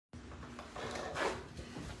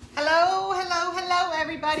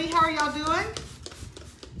everybody. How are y'all doing?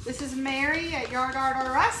 This is Mary at Yard Art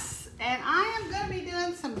or Us, and I am going to be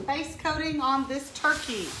doing some base coating on this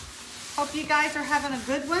turkey. Hope you guys are having a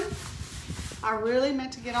good one. I really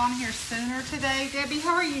meant to get on here sooner today. Debbie,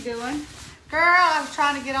 how are you doing? Girl, I was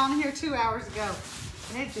trying to get on here 2 hours ago,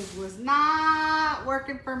 and it just was not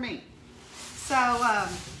working for me. So,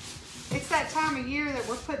 it's that time of year that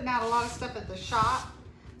we're putting out a lot of stuff at the shop.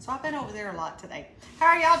 So I've been over there a lot today. How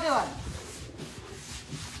are y'all doing?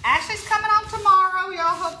 Ashley's coming on tomorrow,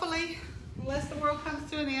 y'all, hopefully, unless the world comes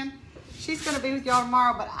to an end. She's gonna be with y'all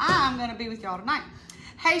tomorrow, but I'm gonna be with y'all tonight.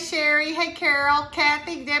 Hey Sherry, hey Carol,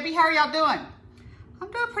 Kathy, Debbie, how are y'all doing?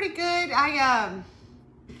 I'm doing pretty good.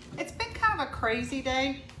 It's been kind of a crazy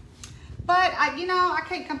day, but I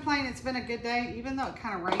can't complain. It's been a good day, even though it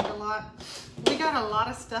kind of rained a lot. We got a lot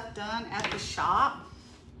of stuff done at the shop,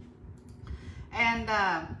 and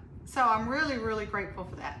so I'm really, really grateful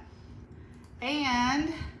for that.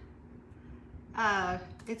 And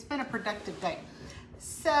it's been a productive day.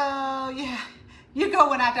 So yeah, you go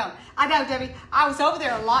when I don't. I know, Debbie, I was over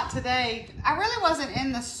there a lot today. I really wasn't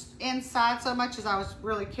in the inside so much as I was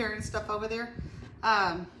really carrying stuff over there.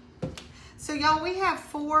 So y'all, we have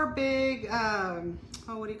 4 big,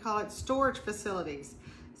 storage facilities.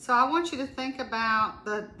 So I want you to think about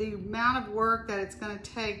the amount of work that it's gonna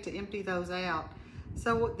take to empty those out.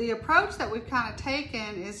 So the approach that we've kind of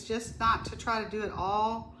taken is just not to try to do it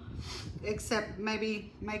all, except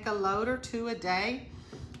maybe make a load or 2 a day,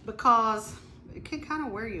 because it can kind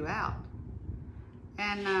of wear you out.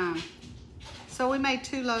 And so we made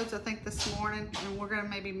 2 loads, I think, this morning, and we're gonna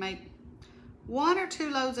maybe make 1 or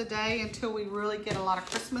 2 loads a day until we really get a lot of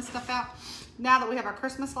Christmas stuff out. Now that we have our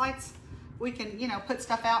Christmas lights, we can, put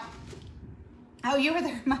stuff out. Oh, you were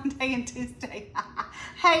there Monday and Tuesday.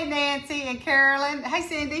 Hey, Nancy and Carolyn. Hey,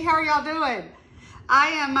 Cindy, how are y'all doing? I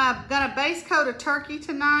am gonna base coat a turkey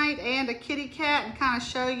tonight and a kitty cat and kind of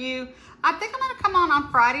show you. I think I'm gonna come on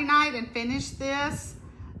Friday night and finish this,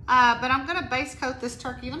 but I'm gonna base coat this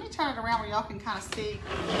turkey. Let me turn it around where y'all can kind of see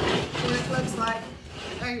what it looks like.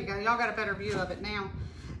 There you go, y'all got a better view of it now.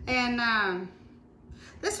 And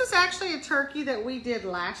this was actually a turkey that we did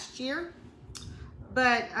last year,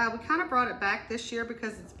 but we kind of brought it back this year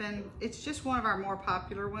because it's just one of our more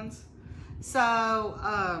popular ones. So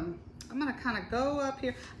I'm gonna kind of go up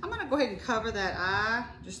here. I'm gonna go ahead and cover that eye,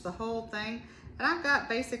 just the whole thing. And I've got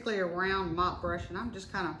basically a round mop brush, and I'm just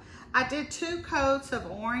I did 2 coats of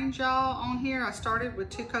orange, y'all, on here. I started with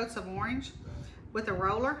 2 coats of orange with a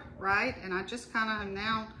roller, right? And I just kind of am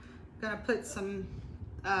now gonna put some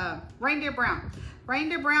reindeer brown.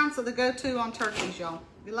 Reindeer brown's the go-to on turkeys, y'all.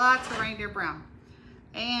 Lots of reindeer brown.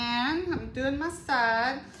 And I'm doing my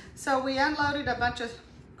side. So we unloaded a bunch of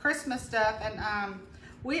Christmas stuff, and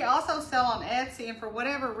we also sell on Etsy, and for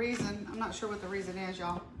whatever reason, I'm not sure what the reason is,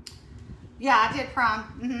 y'all. Yeah, I did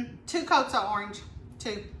prime. 2 coats of orange,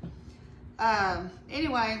 2.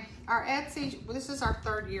 Anyway, our Etsy, this is our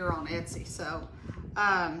 3rd year on Etsy, so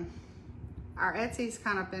our Etsy's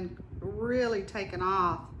kind of been really taken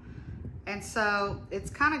off. And so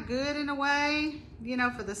it's kind of good in a way,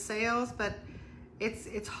 for the sales, but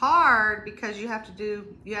it's hard because you have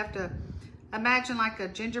to imagine like a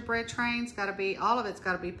gingerbread train's all of it's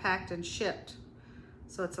got to be packed and shipped.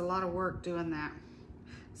 So it's a lot of work doing that.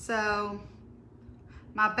 So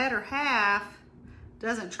my better half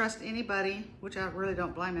doesn't trust anybody, which I really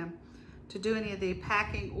don't blame him, to do any of the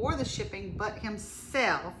packing or the shipping but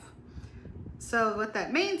himself. So what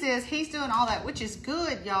that means is he's doing all that, which is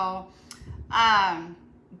good, y'all.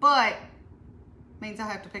 But means I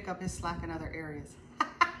have to pick up his slack in other areas.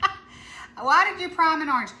 Why did you prime in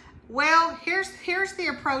orange? Well, here's the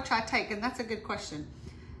approach I take, and that's a good question.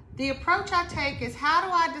 The approach I take is, how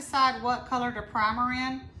do I decide what color to primer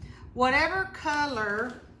in? Whatever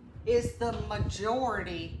color is the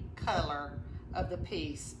majority color of the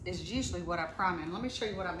piece is usually what I prime in. Let me show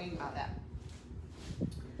you what I mean by that.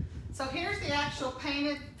 So here's the actual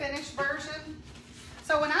painted finished version.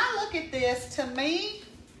 So when I look at this, to me,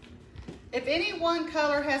 if any one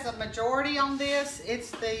color has a majority on this,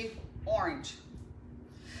 it's the orange.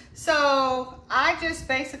 So I just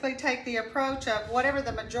basically take the approach of whatever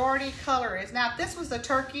the majority color is. Now, if this was a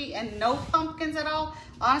turkey and no pumpkins at all,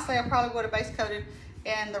 honestly, I probably would have base coated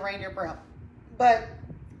in the reindeer brown. But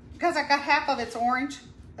because I got half of it's orange,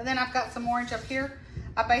 and then I've got some orange up here,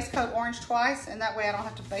 I base coat orange twice, and that way I don't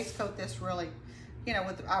have to base coat this really,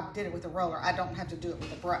 I did it with a roller. I don't have to do it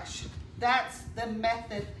with a brush. That's the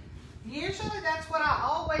method. Usually that's what I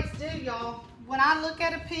always do, y'all. When I look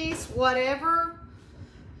at a piece, whatever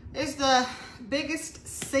is the biggest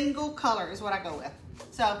single color is what I go with.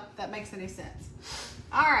 So if that makes any sense.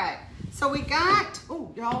 All right, So we got,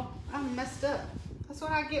 oh, y'all, I messed up. That's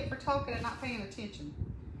what I get for talking and not paying attention.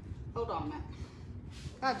 Hold on a minute.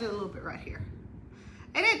 Gotta do a little bit right here.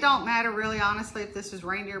 And it don't matter really, honestly, if this is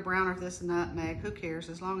reindeer brown or if this is nutmeg. Who cares?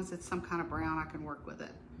 As long as it's some kind of brown, I can work with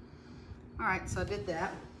it. All right, so I did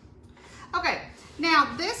that. Okay,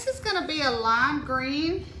 now this is gonna be a lime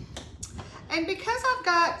green. And because I've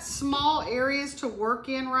got small areas to work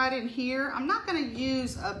in right in here, I'm not gonna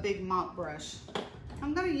use a big mop brush.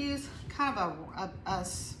 I'm gonna use kind of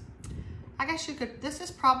I guess you could, this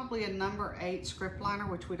is probably a number 8 script liner,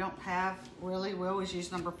 which we don't have really. We always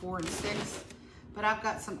use number 4 and 6. But I've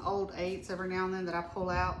got some old 8s every now and then that I pull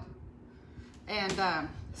out. And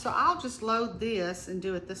so I'll just load this and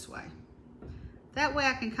do it this way. That way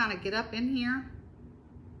I can kind of get up in here.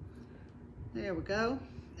 There we go.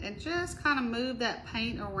 And just kind of move that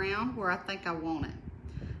paint around where I think I want it.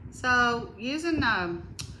 So using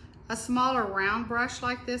a smaller round brush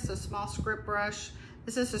like this, a small script brush.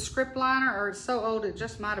 This is a script liner, or it's so old it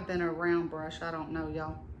just might have been a round brush. I don't know,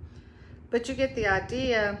 y'all. But you get the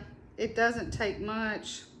idea. It doesn't take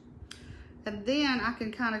much. And then I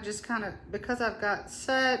can kind of, because I've got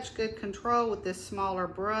such good control with this smaller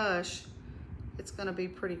brush, it's gonna be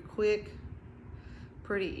pretty quick,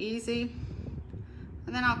 pretty easy.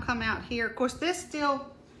 And then I'll come out here. Of course, this still,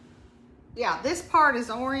 yeah, this part is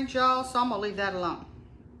orange, y'all, so I'm gonna leave that alone.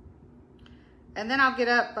 And then I'll get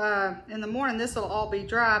up in the morning, this will all be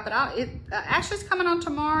dry, but Ashley's coming on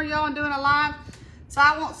tomorrow, y'all, and doing a live. So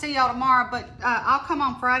I won't see y'all tomorrow, but I'll come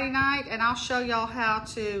on Friday night and I'll show y'all how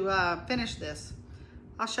to finish this.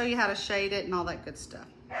 I'll show you how to shade it and all that good stuff.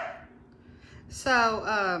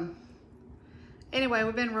 So anyway,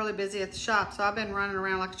 we've been really busy at the shop, so I've been running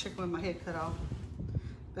around like a chicken with my head cut off.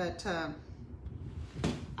 But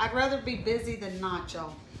I'd rather be busy than not,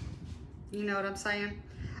 y'all. You know what I'm saying?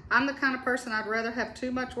 I'm the kind of person I'd rather have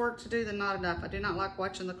too much work to do than not enough. I do not like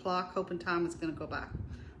watching the clock, hoping time is gonna go by. I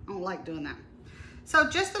don't like doing that. So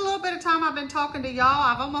just a little bit of time I've been talking to y'all.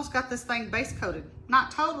 I've almost got this thing base coated.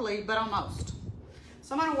 Not totally, but almost.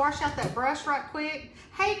 So I'm gonna wash out that brush right quick.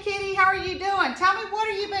 Hey Kitty, how are you doing? Tell me, what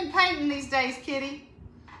have you been painting these days, Kitty?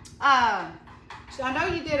 I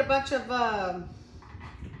know you did a bunch of,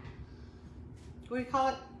 what do you call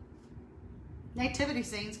it? Nativity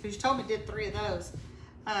scenes, because you told me you did 3 of those.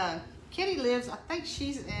 Kitty lives, I think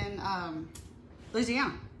she's in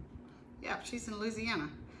Louisiana. Yep, she's in Louisiana.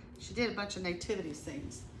 She did a bunch of nativity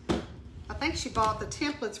scenes. I think she bought the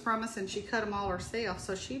templates from us and she cut them all herself.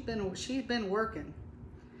 So she's been working.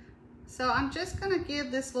 So I'm just gonna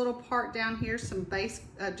give this little part down here some base,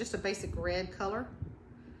 just a basic red color.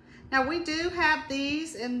 Now we do have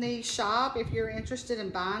these in the shop if you're interested in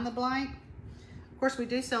buying the blank. Of course, we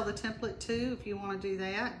do sell the template too. If you want to do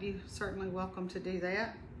that, you're certainly welcome to do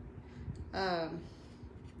that.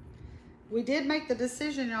 We did make the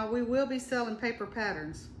decision, y'all, we will be selling paper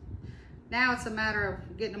patterns. Now it's a matter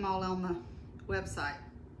of getting them all on the website.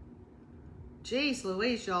 Jeez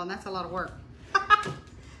Louise, y'all, and that's a lot of work.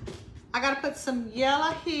 I gotta put some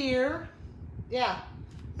yellow here. Yeah,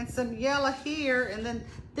 and some yellow here, and then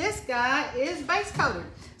this guy is base coated.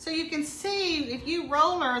 So you can see if you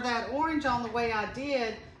roller that orange on the way I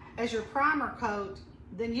did as your primer coat,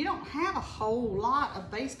 then you don't have a whole lot of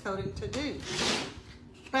base coating to do.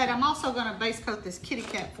 But I'm also gonna base coat this kitty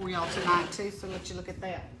cat for y'all tonight too, so let you look at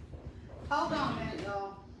that. Hold on a minute,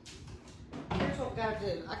 y'all. Here's what we gotta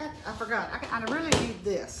do. I forgot, I really need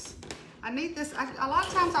this. I need this, a lot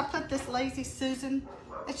of times I put this Lazy Susan.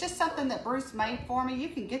 It's just something that Bruce made for me. You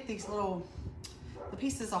can get these little, the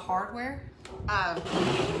pieces of hardware at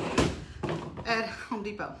Home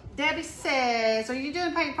Depot. Debbie says, are you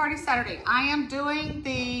doing paint party Saturday? I am doing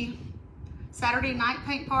the Saturday night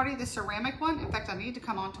paint party, the ceramic one. In fact, I need to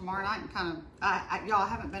come on tomorrow night and kind of, y'all, I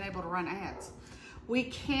haven't been able to run ads. We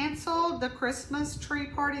canceled the Christmas tree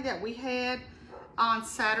party that we had on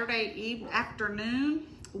Saturday afternoon.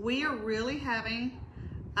 We are really having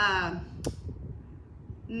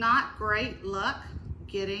not great luck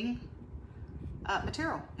getting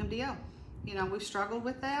material, MDO. You know, we've struggled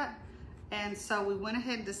with that. And so we went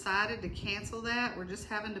ahead and decided to cancel that. We're just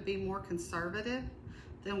having to be more conservative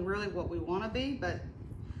than really what we want to be. But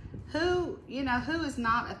who is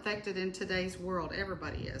not affected in today's world?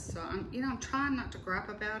 Everybody is. So I'm trying not to gripe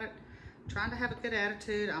about it. I'm trying to have a good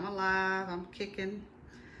attitude. I'm alive, I'm kicking.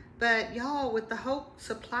 But y'all, with the whole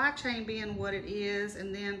supply chain being what it is,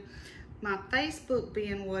 and then my Facebook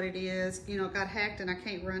being what it is, you know, got hacked and I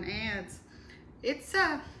can't run ads. It's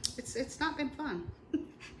not been fun.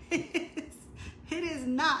 It has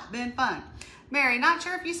not been fun. Mary, not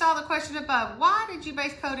sure if you saw the question above. Why did you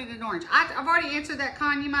base coat it in orange? I've already answered that,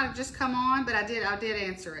 Con. You might have just come on, but I did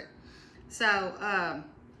answer it. So,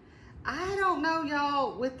 I don't know,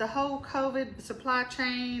 y'all, with the whole COVID supply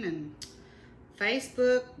chain and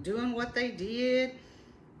Facebook doing what they did.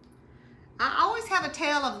 I always have a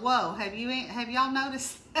tale of woe. Have y'all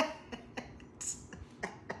noticed that?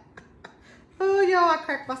 Oh, y'all, I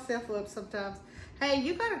crack myself up sometimes. Hey,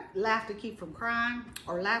 you gotta laugh to keep from crying,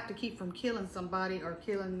 or laugh to keep from killing somebody or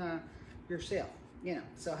killing yourself, you know.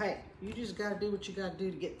 So, hey, you just gotta do what you gotta do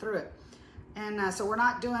to get through it. And so we're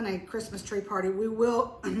not doing a Christmas tree party. We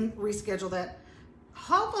will reschedule that,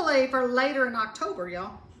 hopefully for later in October,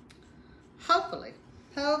 y'all. Hopefully.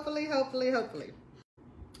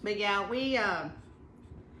 But yeah,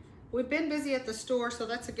 we've been busy at the store, so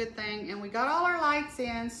that's a good thing. And we got all our lights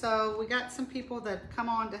in, so we got some people that come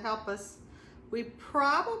on to help us. We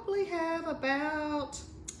probably have about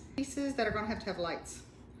pieces that are gonna have to have lights.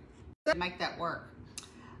 Make that work.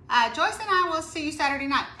 Joyce and I will see you Saturday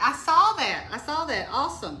night. I saw that,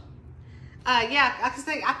 awesome. Yeah,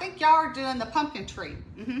 I think y'all are doing the pumpkin tree.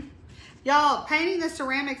 Y'all, painting the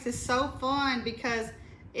ceramics is so fun because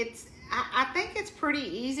I think it's pretty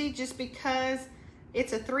easy just because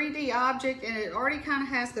it's a 3D object and it already kind of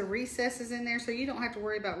has the recesses in there, so you don't have to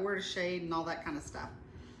worry about where to shade and all that kind of stuff.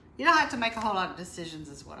 You don't have to make a whole lot of decisions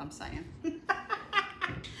is what I'm saying.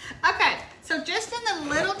 Okay, so just in the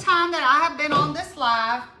little time that I have been on this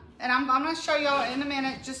live, and I'm gonna show y'all in a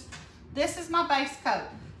minute, just this is my base coat.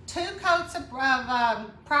 2 coats of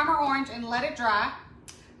primer orange and let it dry.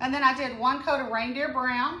 And then I did 1 coat of reindeer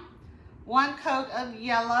brown, 1 coat of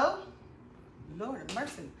yellow. Lord have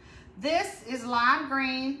mercy. This is lime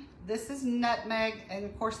green, this is nutmeg, and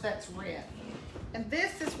of course that's red. And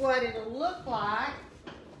this is what it'll look like.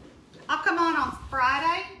 I'll come on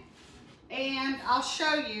Friday and I'll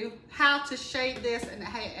show you how to shade this and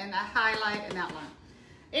highlight and outline.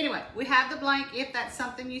 Anyway, we have the blank. If that's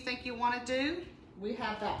something you think you want to do, we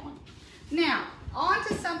have that one. Now, on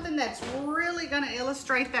to something that's really going to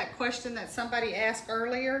illustrate that question that somebody asked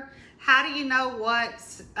earlier. How do you know what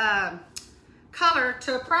color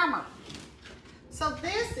to a primer? So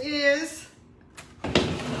this is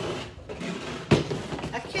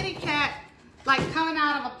a kitty cat, like coming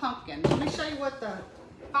out of a pumpkin. Let me show you what the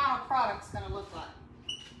final product's going to look like.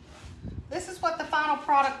 This is what the final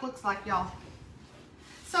product looks like, y'all.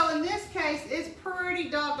 So in this case, it's pretty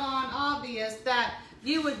doggone obvious that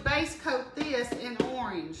you would base coat this in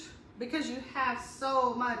orange because you have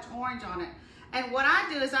so much orange on it. And what I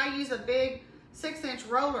do is I use a big 6-inch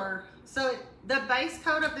roller. So the base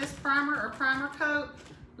coat of this primer or primer coat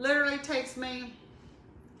literally takes me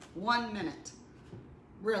 1 minute,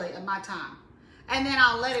 really, of my time. And then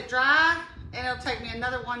I'll let it dry and it'll take me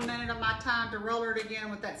another 1 minute of my time to roller it again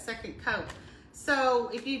with that second coat. So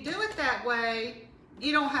if you do it that way,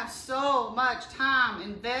 you don't have so much time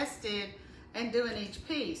invested in doing each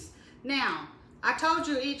piece. Now, I told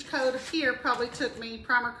you each coat here probably took me,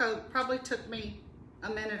 primer coat probably took me a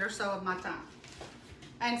minute or so of my time.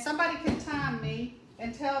 And somebody can time me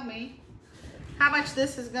and tell me how much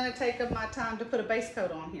this is gonna take of my time to put a base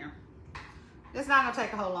coat on here. It's not gonna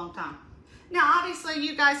take a whole long time. Now, obviously,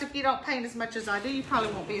 you guys, if you don't paint as much as I do, you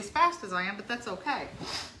probably won't be as fast as I am, but that's okay.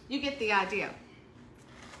 You get the idea.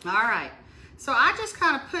 All right. So I just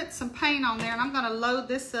kind of put some paint on there and I'm gonna load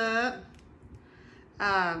this up.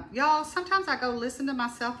 Y'all, sometimes I go listen to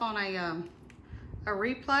myself on a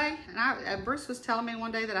replay, and Bruce was telling me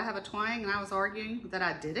one day that I have a twang and I was arguing that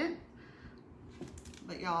I didn't.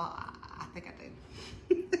 But y'all, I think I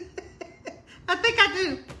do. I think I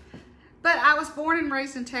do. But I was born and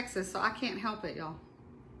raised in Texas, so I can't help it, y'all.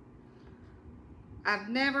 I've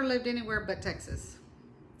never lived anywhere but Texas.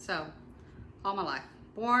 So, all my life.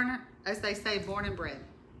 Born, as they say, born and bred.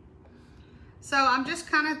 So I'm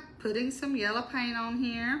just kind of putting some yellow paint on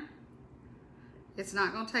here. It's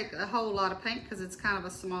not going to take a whole lot of paint because it's kind of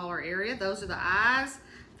a smaller area. Those are the eyes,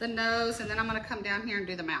 the nose, and then I'm going to come down here and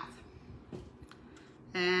do the mouth.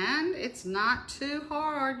 And it's not too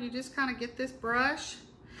hard. You just kind of get this brush.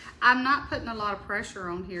 I'm not putting a lot of pressure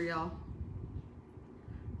on here, y'all.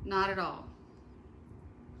 Not at all.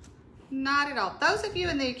 Not at all. Those of you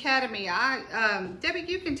in the academy, Debbie,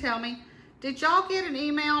 you can tell me, did y'all get an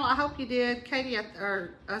email? I hope you did. Katie,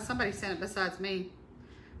 or somebody sent it besides me.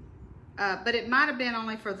 But it might have been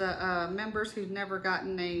only for the members who've never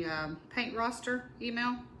gotten a paint roster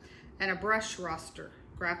email and a brush roster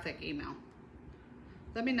graphic email.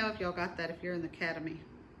 Let me know if y'all got that if you're in the academy.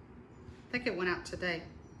 I think it went out today.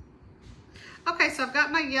 Okay, so I've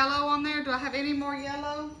got my yellow on there. Do I have any more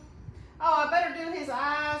yellow? Oh, I better do his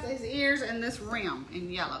eyes, his ears, and this rim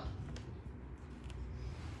in yellow.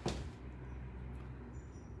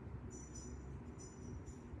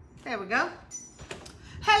 There we go.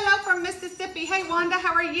 Hello from Mississippi. Hey, Wanda,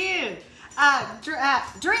 how are you?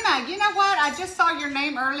 Dreama, you know what? I just saw your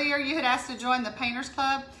name earlier. You had asked to join the Painters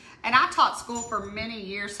Club. And I taught school for many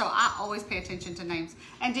years, so I always pay attention to names.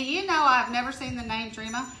 And do you know I've never seen the name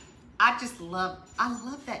Dreama? I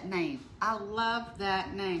love that name. I love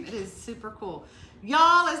that name. It is super cool.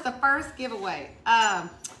 Y'all is the first giveaway.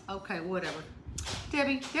 Okay, whatever.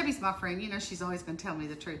 Debbie's my friend. You know she's always gonna tell me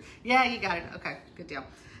the truth. Yeah, you got it. Okay, good deal.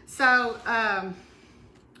 So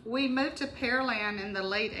we moved to Pearland in the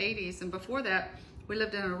late 80s, and before that, we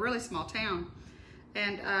lived in a really small town.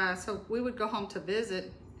 And so we would go home to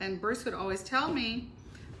visit, and Bruce would always tell me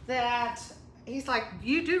that, he's like,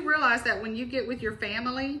 you do realize that when you get with your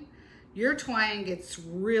family, your twang gets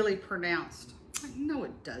really pronounced. I'm like, no,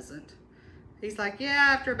 it doesn't. He's like, yeah,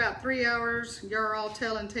 after about 3 hours, you're all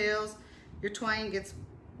telling tales, your twang gets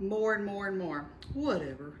more and more and more.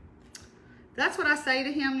 Whatever. That's what I say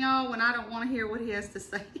to him, y'all, when I don't want to hear what he has to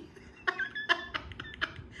say.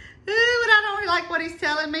 When I don't like what he's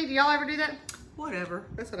telling me. Do y'all ever do that? Whatever.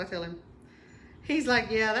 That's what I tell him. He's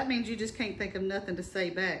like, yeah, that means you just can't think of nothing to say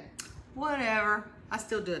back. Whatever. I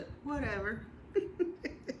still do it. Whatever.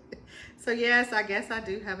 So yes, I guess I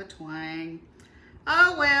do have a twang.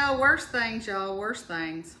 Oh well, worse things, y'all, worse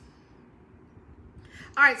things.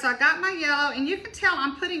 All right, so I got my yellow, and you can tell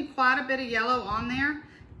I'm putting quite a bit of yellow on there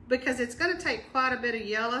because it's gonna take quite a bit of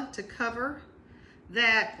yellow to cover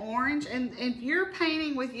that orange. And if you're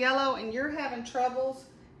painting with yellow and you're having troubles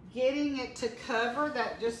getting it to cover,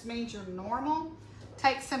 that just means you're normal.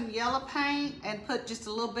 Take some yellow paint and put just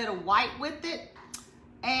a little bit of white with it,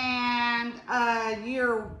 and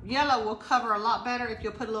your yellow will cover a lot better if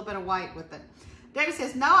you'll put a little bit of white with it. Debbie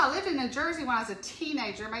says, no, I lived in New Jersey when I was a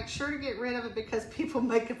teenager. Make sure to get rid of it because people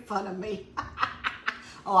making fun of me.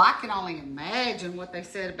 Oh, I can only imagine what they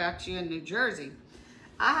said about you in New Jersey.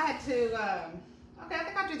 I had to, okay, I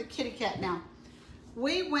think I'll do the kitty cat now.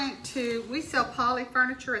 We sell poly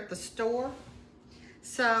furniture at the store.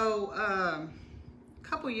 So a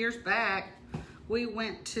couple years back, we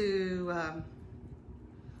went to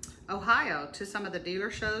Ohio to some of the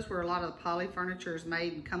dealer shows where a lot of the poly furniture is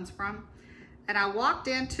made and comes from. And I walked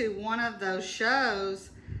into one of those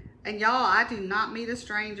shows, and y'all, I do not meet a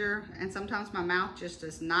stranger, and sometimes my mouth just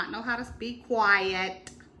does not know how to be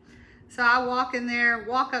quiet. So I walk in there,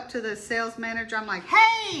 walk up to the sales manager. I'm like,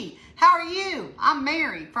 hey, how are you? I'm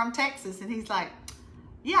Mary from Texas. And he's like,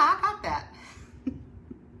 yeah, I got that.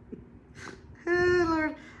 Oh,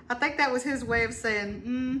 Lord. I think that was his way of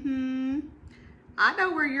saying, I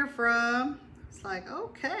know where you're from. It's like,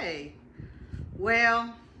 okay.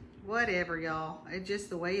 Well, whatever, y'all. It's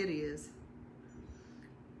just the way it is.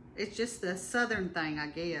 It's just the southern thing, I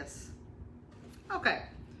guess. Okay.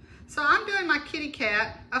 So I'm doing my kitty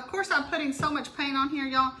cat. Of course, I'm putting so much paint on here,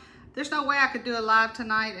 y'all. There's no way I could do a live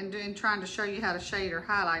tonight and trying to show you how to shade or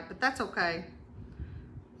highlight, but that's okay.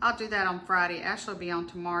 I'll do that on Friday. Ashley will be on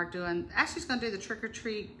tomorrow Ashley's gonna do the trick or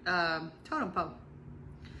treat totem pole.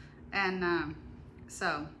 And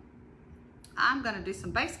so I'm gonna do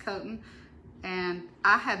some base coating, and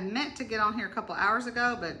I had meant to get on here a couple hours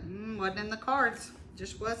ago, but wasn't in the cards.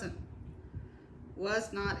 Just wasn't.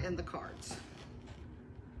 Was not in the cards.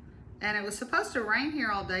 And it was supposed to rain here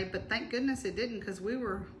all day, but thank goodness it didn't, because we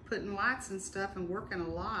were putting lights and stuff and working a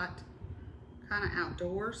lot, kind of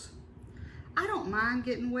outdoors. I don't mind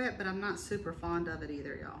getting wet, but I'm not super fond of it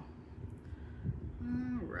either, y'all.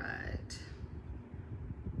 All right.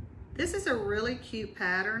 This is a really cute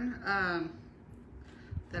pattern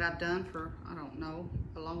that I've done for, I don't know,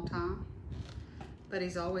 a long time. But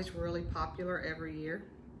he's always really popular every year.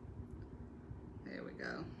 There we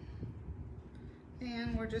go.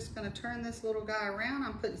 And we're just gonna turn this little guy around.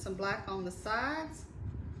 I'm putting some black on the sides.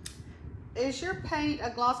 Is your paint a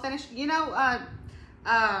gloss finish? You know,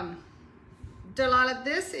 Delilah,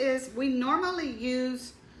 we normally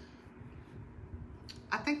use,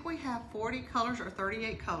 I think we have 40 colors or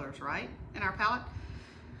 38 colors, right, in our palette.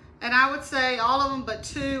 And I would say all of them but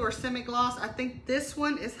 2 are semi-gloss. I think this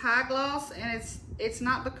one is high gloss, and it's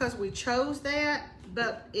not because we chose that,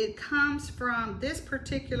 but it comes from, this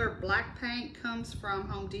particular black paint comes from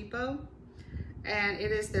Home Depot, and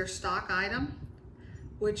it is their stock item,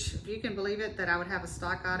 which, if you can believe it, that I would have a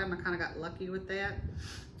stock item. I kind of got lucky with that.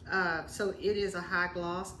 So it is a high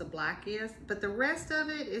gloss, the black is, but the rest of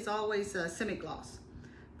it is always semi-gloss.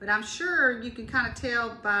 But I'm sure you can kind of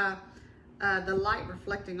tell by the light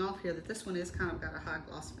reflecting off here that this one is kind of got a high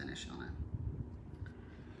gloss finish on it.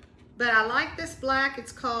 But I like this black.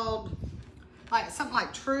 It's called something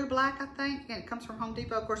like True Black, I think, and it comes from Home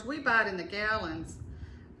Depot. Of course, we buy it in the gallons,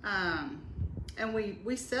 and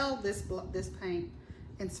we sell this paint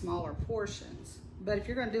in smaller portions. But if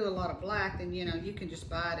you're gonna do a lot of black, then you know, you can just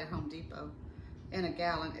buy it at Home Depot in a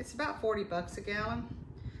gallon. It's about 40 bucks a gallon.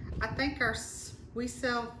 I think we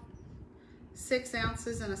sell 6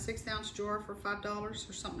 ounces in a 6-ounce jar for $5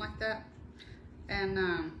 or something like that.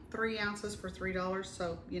 And 3 ounces for $3.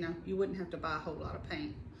 So, you know, you wouldn't have to buy a whole lot of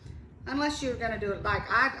paint. Unless you're gonna do it like,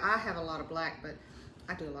 I have a lot of black, but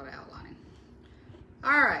I do a lot of outlining.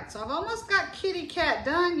 All right, so I've almost got kitty cat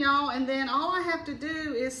done, y'all. And then all I have to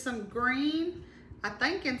do is some green, I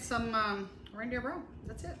think, and some reindeer brown.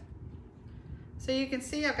 That's it. So you can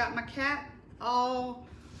see I've got my cat all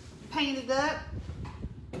painted up.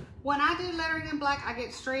 When I do lettering in black, I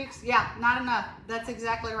get streaks. Yeah, not enough. That's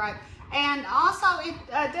exactly right. And also,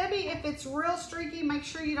 Debbie, if it's real streaky, make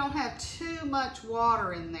sure you don't have too much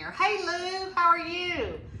water in there. Hey, Lou, how are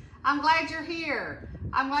you? I'm glad you're here.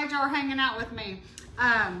 I'm glad y'all are hanging out with me.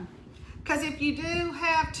 Because if you do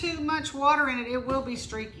have too much water in it, it will be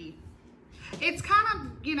streaky. It's kind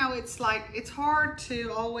of, you know, it's like, it's hard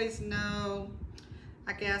to always know,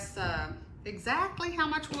 I guess, exactly how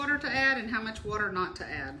much water to add and how much water not to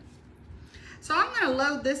add. So I'm gonna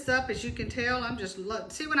load this up. As you can tell, I'm just,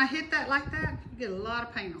 see when I hit that like that, you get a lot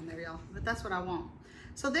of paint on there, y'all, but that's what I want.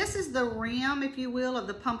 So this is the rim, if you will, of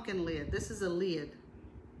the pumpkin lid. This is a lid,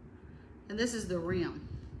 and this is the rim.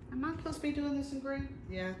 Am I supposed to be doing this in green?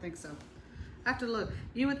 Yeah, I think so. I have to look.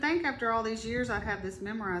 You would think after all these years I'd have this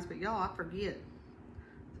memorized, but y'all, I forget.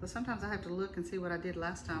 So sometimes I have to look and see what I did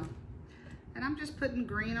last time. And I'm just putting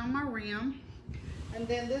green on my rim. And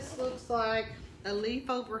then this looks like a leaf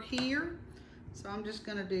over here. So I'm just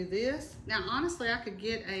gonna do this. Now, honestly, I could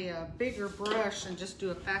get a bigger brush and just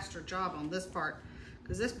do a faster job on this part,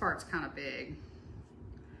 because this part's kind of big.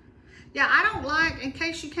 Yeah, I don't like, in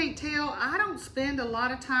case you can't tell, I don't spend a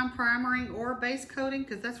lot of time primering or base coating,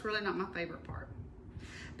 because that's really not my favorite part.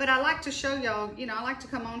 But I like to show y'all, you know, I like to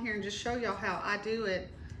come on here and just show y'all how I do it,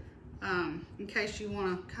 in case you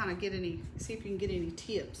want to kind of get any, see if you can get any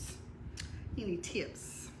tips. Any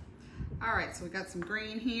tips. All right, so we got some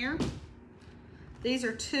green here. These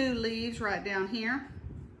are 2 leaves right down here.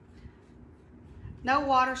 No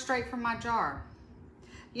water, straight from my jar.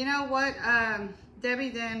 You know what,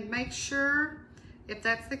 Debbie, then make sure, if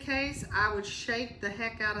that's the case, I would shake the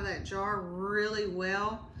heck out of that jar really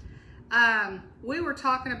well. We were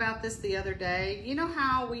talking about this the other day. You know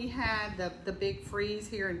how we had the big freeze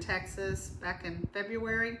here in Texas back in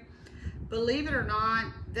February? Believe it or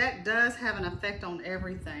not, that does have an effect on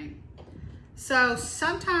everything. So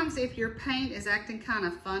sometimes if your paint is acting kind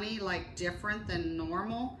of funny, like different than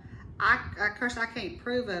normal, of course I can't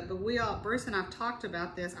prove it, but Bruce and I've talked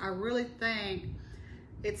about this. I really think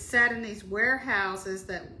it's sat in these warehouses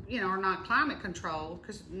that, you know, are not climate controlled,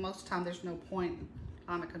 because most of the time there's no point in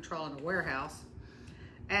climate control in a warehouse,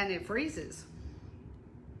 and it freezes.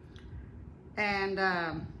 And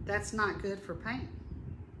that's not good for paint.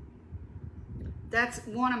 That's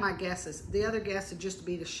one of my guesses. The other guess would just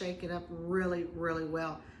be to shake it up really, really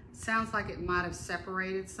well. Sounds like it might have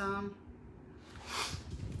separated some.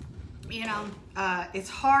 You know, it's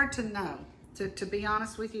hard to know. To be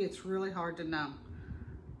honest with you, it's really hard to know.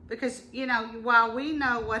 Because, you know, while we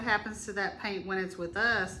know what happens to that paint when it's with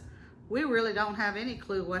us, we really don't have any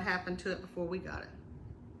clue what happened to it before we got it.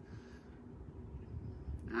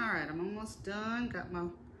 All right, I'm almost done. Got my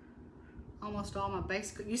almost all my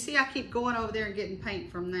base. You see, I keep going over there and getting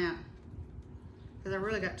paint from that, because I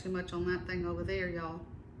really got too much on that thing over there, y'all.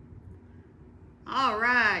 All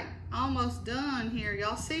right, almost done here.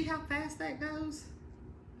 Y'all see how fast that goes?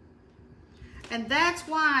 And that's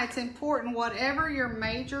why it's important, whatever your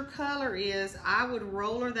major color is, I would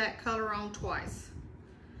roller that color on twice.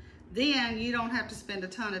 Then you don't have to spend a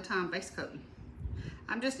ton of time base coating.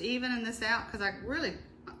 I'm just evening this out because I really,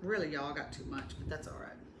 y'all got too much, but that's all right.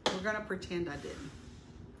 We're gonna pretend I didn't.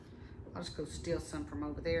 I'll just go steal some from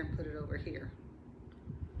over there and put it over here.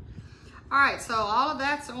 All right, so all of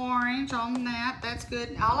that's orange on that. That's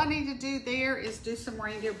good. All I need to do there is do some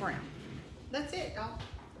reindeer brown. That's it, y'all.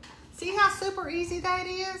 See how super easy that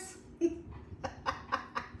is?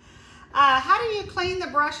 How do you clean the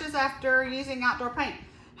brushes after using outdoor paint?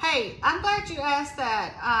 Hey, I'm glad you asked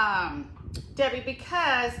that, Debbie,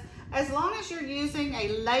 because as long as you're using a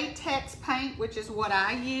latex paint, which is what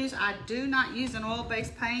I use, I do not use an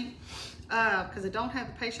oil-based paint because I don't have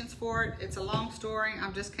the patience for it. It's a long story. I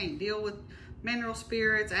just can't deal with mineral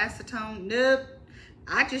spirits, acetone. Nope.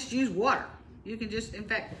 I just use water. You can just, in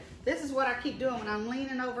fact, this is what I keep doing when I'm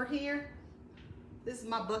leaning over here. This is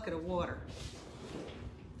my bucket of water.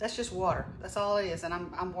 That's just water. That's all it is. And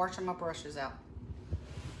I'm washing my brushes out.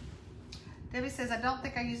 Debbie says, I don't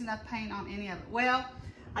think I use enough paint on any of it. Well,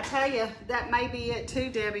 I tell you, that may be it too,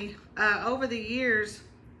 Debbie. Over the years,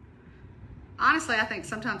 honestly, I think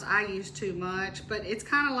sometimes I use too much, but it's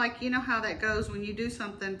kind of like, you know how that goes when you do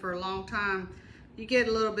something for a long time, you get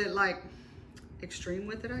a little bit like extreme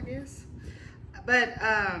with it, I guess. But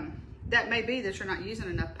that may be that you're not using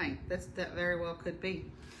enough paint. That very well could be.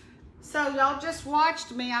 So y'all just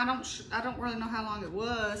watched me. I don't really know how long it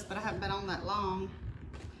was, but I haven't been on that long.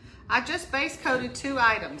 I just base coated 2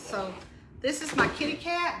 items. So this is my kitty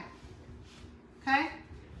cat, okay?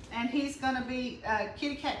 And he's gonna be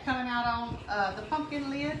kitty cat coming out on the pumpkin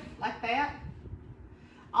lid like that.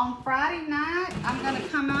 On Friday night, I'm gonna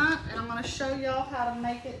come up and I'm gonna show y'all how to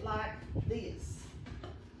make it like this.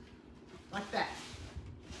 Like that,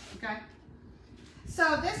 okay?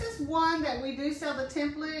 So this is one that we do sell the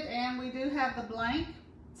template and we do have the blank.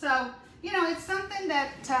 So, you know, it's something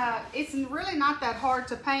that it's really not that hard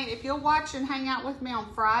to paint. If you'll watch and hang out with me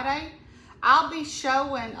on Friday, I'll be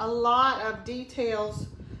showing a lot of details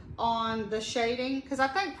on the shading, because I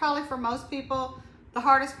think probably for most people, the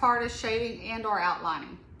hardest part is shading and or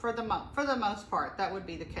outlining. For the most part, that would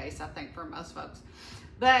be the case, I think, for most folks.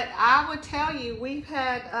 But I would tell you, we've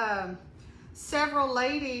had several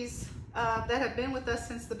ladies that have been with us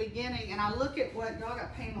since the beginning, and I look at what, y'all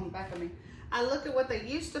got paint on the back of me. I look at what they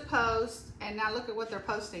used to post, and I look at what they're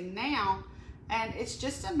posting now, and it's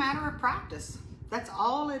just a matter of practice. That's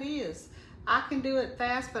all it is. I can do it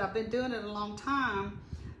fast, but I've been doing it a long time.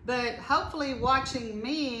 But hopefully watching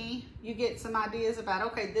me, you get some ideas about,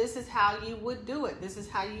 okay, this is how you would do it. This is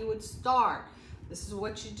how you would start. This is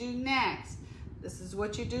what you do next. This is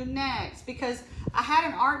what you do next. Because I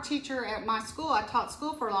had an art teacher at my school. I taught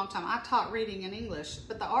school for a long time. I taught reading and English.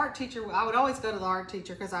 But the art teacher, I would always go to the art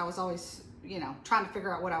teacher because I was always, you know, trying to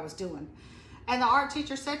figure out what I was doing. And the art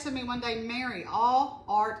teacher said to me one day, Mary, all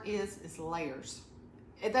art is layers.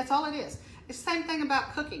 That's all it is. It's the same thing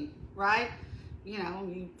about cooking, right? You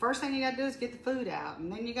know, first thing you gotta do is get the food out,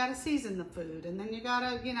 and then you gotta season the food, and then you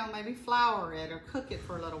gotta, you know, maybe flour it or cook it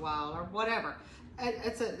for a little while or whatever.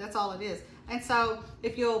 That's all it is. And so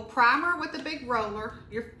if you'll primer with the big roller,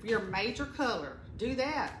 your major color, do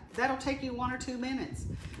that. That'll take you 1 or 2 minutes.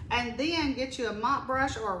 And then get you a mop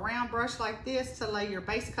brush or a round brush like this to lay your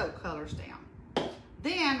base coat colors down.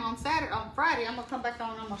 Then on Friday, I'm gonna come back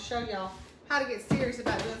on and I'm gonna show y'all how to get serious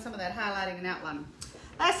about doing some of that highlighting and outlining.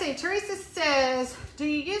 Let's see, Teresa says, do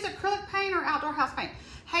you use acrylic paint or outdoor house paint?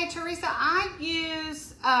 Hey, Teresa, I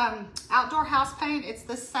use outdoor house paint. It's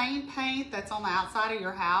the same paint that's on the outside of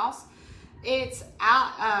your house. It's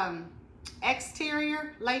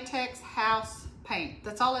exterior latex house paint.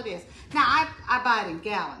 That's all it is. Now, I buy it in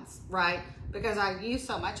gallons, right? Because I use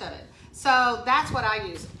so much of it. So that's what I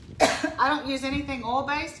use. I don't use anything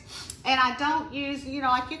oil-based. And I don't use, you know,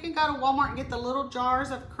 like you can go to Walmart and get the little jars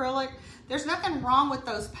of acrylic. There's nothing wrong with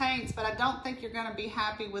those paints, but I don't think you're gonna be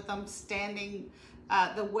happy with them standing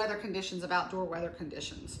the weather conditions of outdoor weather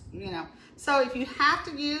conditions, you know. So if you have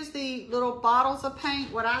to use the little bottles of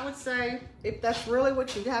paint, what I would say, if that's really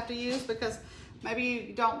what you have to use, because maybe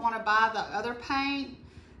you don't wanna buy the other paint,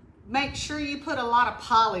 make sure you put a lot of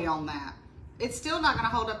poly on that. It's still not gonna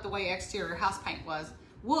hold up the way exterior house paint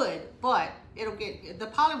would, but the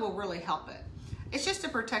poly will really help it. It's just a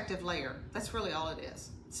protective layer. That's really all it is.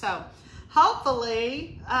 So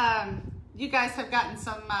hopefully you guys have gotten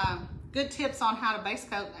some good tips on how to base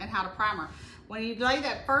coat and how to primer. When you lay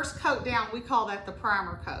that first coat down, we call that the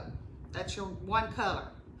primer coat. That's your one color.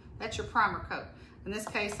 That's your primer coat. In this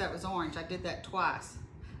case, that was orange. I did that twice.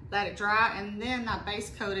 Let it dry, and then I base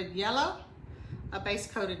coated yellow, I base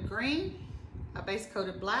coated green, I base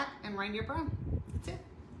coated black, and reindeer brown. That's it.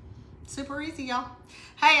 Super easy, y'all.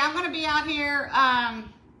 Hey, I'm gonna be out here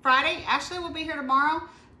Friday. Ashley will be here tomorrow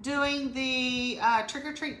doing the trick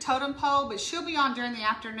or treat totem pole, but she'll be on during the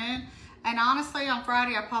afternoon. And honestly, on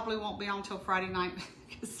Friday, I probably won't be on until Friday night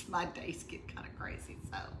because my days get kind of crazy.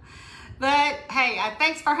 So, but hey,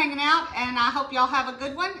 thanks for hanging out, and I hope y'all have a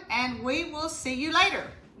good one, and we will see you later.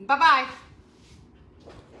 Bye-bye.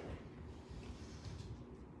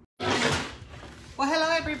 Well,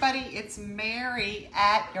 hello everybody, it's Mary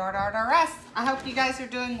at Yard Art RS. I hope you guys are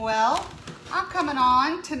doing well. I'm coming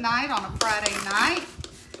on tonight on a Friday night,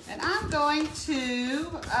 and I'm going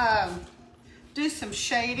to do some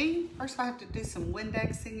shading. First I have to do some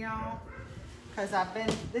Windexing, y'all, because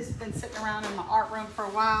this has been sitting around in my art room for a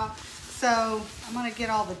while. So I'm gonna get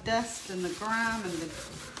all the dust and the grime and the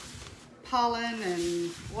pollen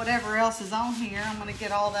and whatever else is on here. I'm gonna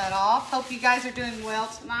get all that off. Hope you guys are doing well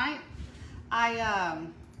tonight. I've had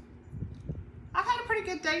a pretty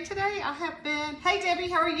good day today. I have been, hey Debbie,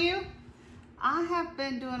 how are you? I have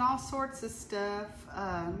been doing all sorts of stuff.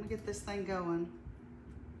 Let me get this thing going.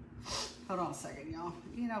 Hold on a second, y'all.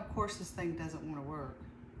 You know, of course, this thing doesn't want to work.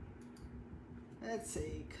 Let's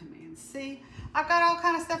see, Command C. I've got all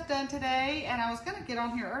kind of stuff done today, and I was gonna get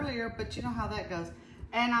on here earlier, but you know how that goes.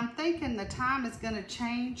 And I'm thinking the time is gonna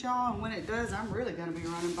change, y'all, and when it does, I'm really gonna be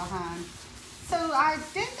running behind. So I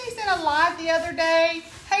did these in a live the other day.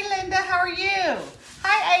 Hey, Linda, how are you?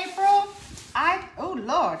 Hi, April. Oh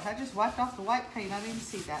Lord, I just wiped off the white paint. I didn't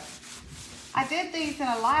see that. I did these in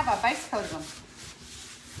a live, I base coated them.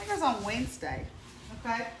 I think it was on Wednesday,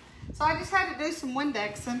 okay? So I just had to do some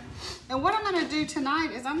Windexing. And what I'm gonna do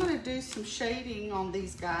tonight is I'm gonna do some shading on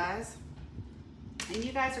these guys. And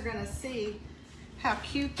you guys are gonna see how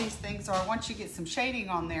cute these things are once you get some shading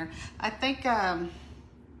on there. I think, I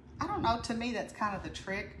don't know, to me that's kind of the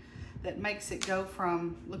trick that makes it go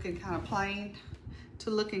from looking kind of plain to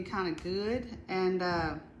looking kind of good. And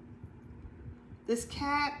this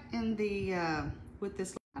cat in the, with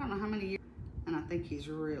this, I don't know how many years, and I think he's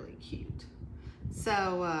really cute.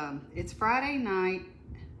 So it's Friday night.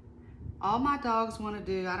 All my dogs want to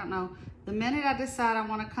do, I don't know, the minute I decide I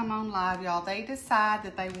want to come on live, y'all, they decide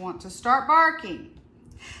that they want to start barking.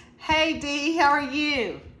 Hey Dee, how are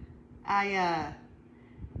you?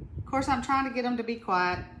 Of course, I'm trying to get them to be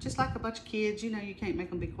quiet, just like a bunch of kids. You know you can't make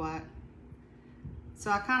them be quiet.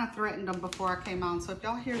 So I kind of threatened them before I came on. So if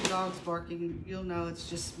y'all hear dogs barking, you'll know it's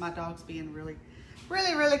just my dogs being really,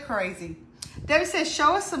 really, really crazy. Debbie says,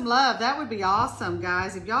 show us some love. That would be awesome,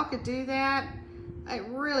 guys. If y'all could do that, it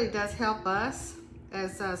really does help us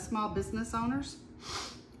as small business owners.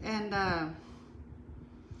 And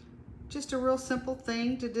just a real simple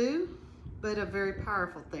thing to do, but a very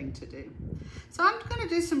powerful thing to do. So I'm gonna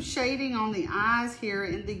do some shading on the eyes here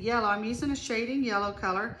in the yellow. I'm using a shading yellow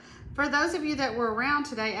color. For those of you that were around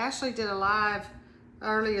today, Ashley did a live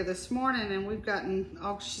earlier this morning,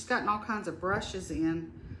 and she's gotten all kinds of brushes in.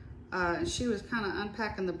 And she was kind of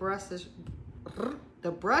unpacking the brushes,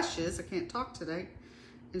 I can't talk today,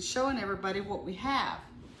 and showing everybody what we have.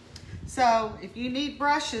 So if you need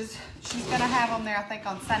brushes, she's gonna have them there, I think,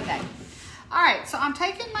 on Sunday. All right, so I'm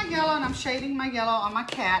taking my yellow and I'm shading my yellow on my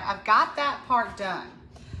cat. I've got that part done.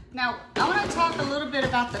 Now, I wanna talk a little bit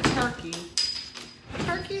about the turkey.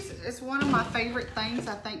 Turkeys is one of my favorite things,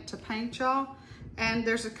 I think, to paint, y'all. And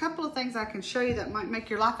there's a couple of things I can show you that might make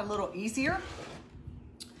your life a little easier.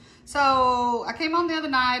 So I came on the other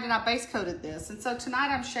night and I base coated this, and so tonight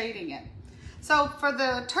I'm shading it. So for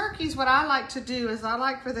the turkeys, what I like to do is I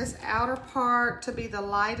like for this outer part to be the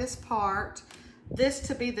lightest part, this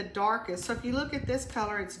to be the darkest. So if you look at this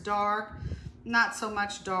color, it's dark, not so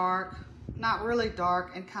much dark, not really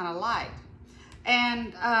dark, and kind of light.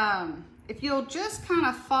 And if you'll just kind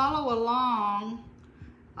of follow along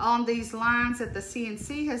on these lines that the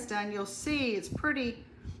CNC has done, you'll see it's pretty,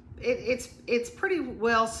 it's pretty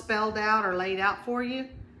well spelled out or laid out for you.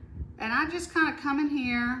 And I just kind of come in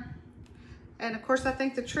here, and of course I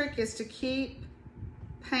think the trick is to keep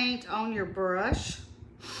paint on your brush.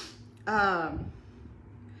 And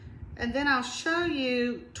then I'll show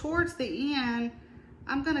you towards the end,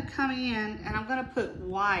 I'm gonna come in and I'm gonna put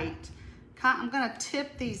white. I'm gonna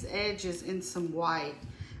tip these edges in some white.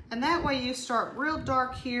 And that way you start real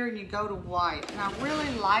dark here and you go to white. And I really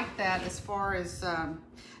like that as far as,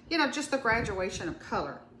 you know, just the graduation of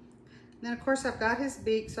color. And then of course I've got his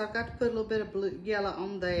beak, so I've got to put a little bit of blue, yellow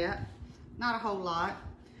on that. Not a whole lot.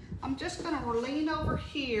 I'm just gonna lean over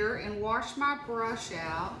here and wash my brush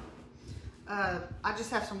out. I just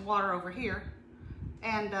have some water over here.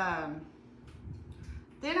 And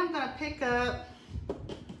then I'm gonna pick up,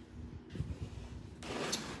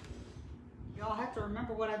 y'all have to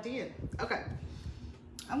remember what I did. Okay,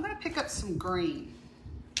 I'm gonna pick up some green.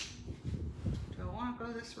 Do I wanna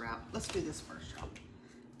go this route? Let's do this first, y'all.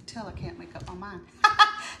 Until I can't make up my mind.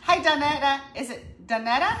 Hey, Donetta, is it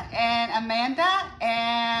Donetta and Amanda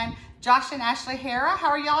and Josh and Ashley Hara? How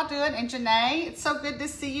are y'all doing? And Janae, it's so good to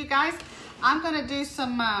see you guys. I'm gonna do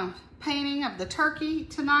some painting of the turkey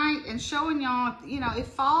tonight and showing y'all, you know, if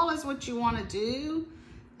fall is what you wanna do,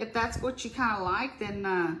 if that's what you kinda like,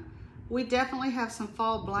 then we definitely have some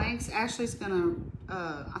fall blanks. Ashley's gonna,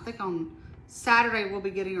 I think on Saturday we'll be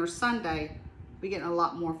getting, or Sunday, be getting a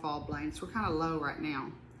lot more fall blanks. We're kind of low right now.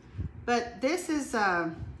 But this is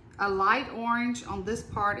a light orange on this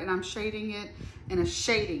part, and I'm shading it in a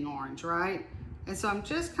shading orange, right? And so I'm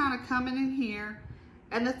just kind of coming in here.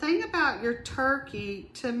 And the thing about your turkey,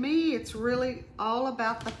 to me, it's really all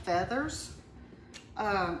about the feathers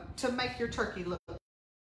to make your turkey look.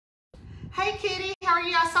 Hey Kitty, how are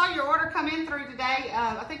you? I saw your order come in through today.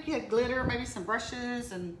 I think you had glitter, maybe some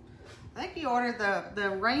brushes, and I think you ordered the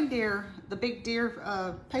reindeer, the big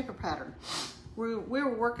deer paper pattern. We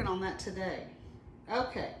were working on that today.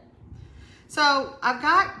 Okay, So I've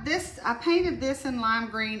got this, I painted this in lime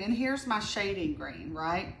green, and here's my shading green,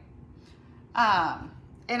 right? And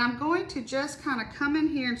I'm going to just kind of come in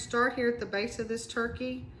here and start here at the base of this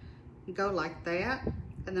turkey and go like that.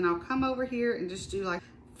 And then I'll come over here and just do like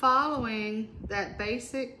following that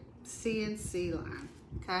basic CNC line,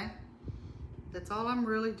 okay? That's all I'm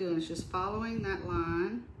really doing, is just following that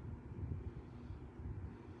line.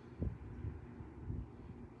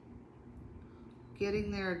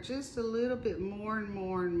 Getting there just a little bit more and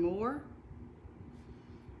more and more.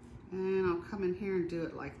 And I'll come in here and do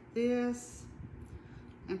it like this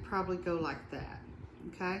and probably go like that,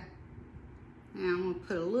 okay? Now I'm gonna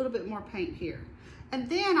put a little bit more paint here. And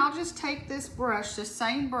then I'll just take this brush, the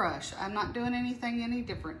same brush, I'm not doing anything any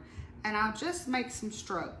different, and I'll just make some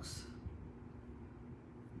strokes.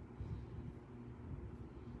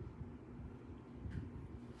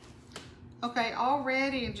 Okay,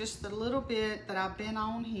 already in just the little bit that I've been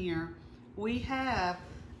on here, we have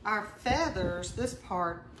our feathers, this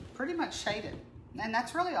part, pretty much shaded. And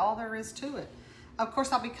that's really all there is to it. Of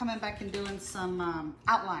course, I'll be coming back and doing some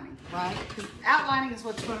outlining, right? Because outlining is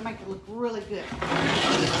what's going to make it look really good.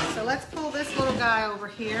 So let's pull this little guy over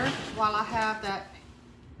here while I have that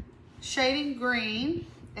shading green,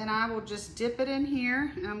 and I will just dip it in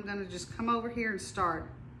here, and I'm going to just come over here and start.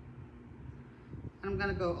 I'm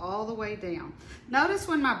gonna go all the way down. Notice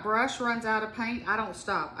when my brush runs out of paint, I don't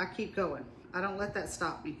stop, I keep going. I don't let that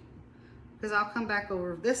stop me, because I'll come back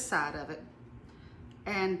over this side of it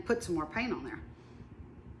and put some more paint on there.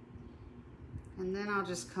 And then I'll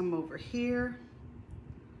just come over here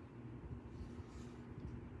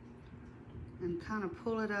and kind of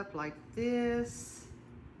pull it up like this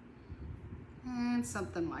and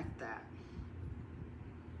something like that.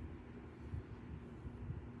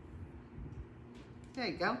 There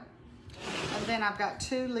you go. And then I've got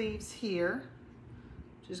 2 leaves here.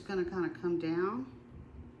 Just gonna kind of come down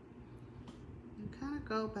and kind of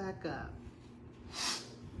go back up.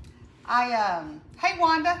 Hey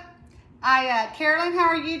Wanda. Carolyn, how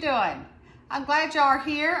are you doing? I'm glad y'all are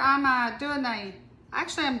here. I'm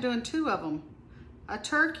doing 2 of them. A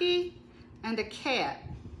turkey and a cat.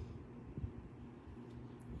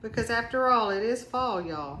 Because after all, it is fall,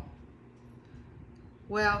 y'all.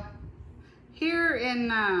 Well, here in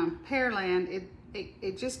Pearland,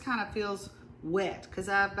 it just kind of feels wet, because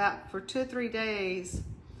for 2 or 3 days,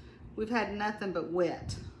 we've had nothing but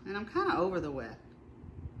wet, and I'm kind of over the wet.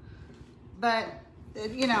 But,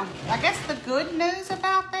 you know, I guess the good news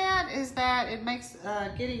about that is that it makes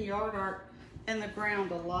getting yard art in the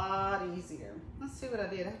ground a lot easier. Let's see what I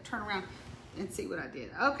did. I have to turn around and see what I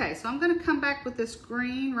did. Okay, so I'm gonna come back with this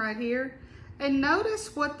green right here, and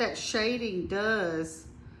notice what that shading does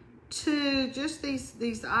to just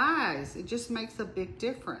these eyes. It just makes a big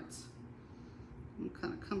difference. I'm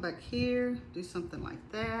gonna come back here, do something like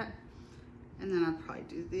that, and then I'll probably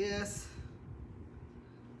do this.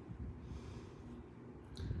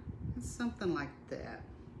 And something like that.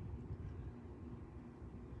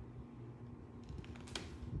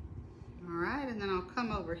 All right, and then I'll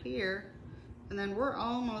come over here, and then we're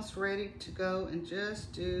almost ready to go and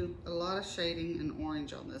just do a lot of shading and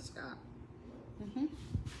orange on this guy.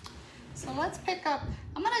 So let's pick up,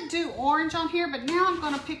 I'm gonna do orange on here, but now I'm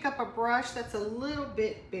gonna pick up a brush that's a little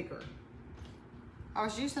bit bigger. I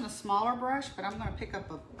was using a smaller brush, but I'm gonna pick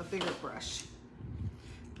up a bigger brush.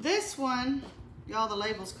 This one, y'all, the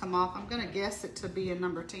labels come off. I'm gonna guess it to be a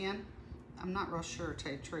number 10. I'm not real sure, to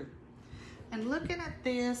tell you the truth. And looking at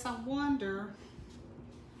this, I wonder,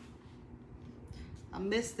 I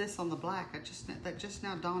missed this on the black. That just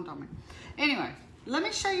now dawned on me. Anyway, let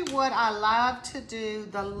me show you what I love to do,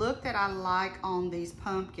 the look that I like on these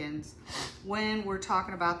pumpkins when we're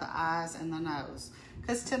talking about the eyes and the nose.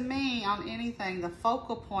 Because to me, on anything, the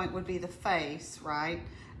focal point would be the face, right?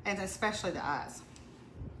 And especially the eyes.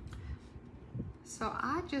 So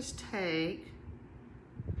I just take,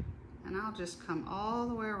 and I'll just come all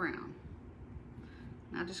the way around.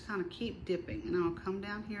 And I just kind of keep dipping, and I'll come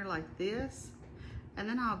down here like this, and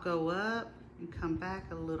then I'll go up and come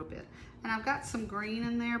back a little bit. And I've got some green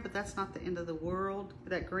in there, but that's not the end of the world.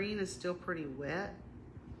 That green is still pretty wet,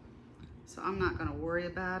 so I'm not gonna worry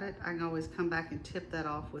about it. I can always come back and tip that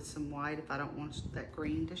off with some white if I don't want that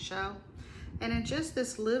green to show. And in just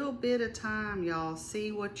this little bit of time, y'all,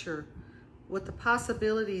 see what the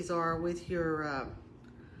possibilities are with your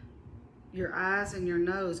eyes and your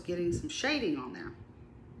nose getting some shading on there.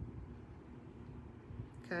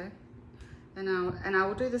 Okay, and I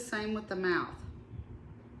will do the same with the mouth.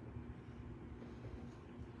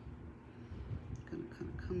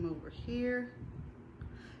 Come over here,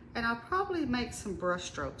 and I'll probably make some brush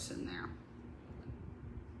strokes in there.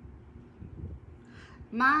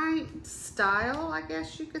 My style, I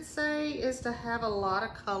guess you could say, is to have a lot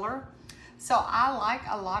of color. So I like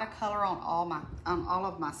a lot of color on all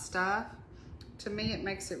of my stuff. To me, it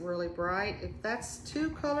makes it really bright. If that's too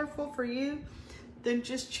colorful for you, then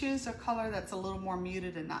just choose a color that's a little more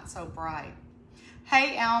muted and not so bright.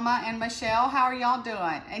 Hey, Alma and Michelle, how are y'all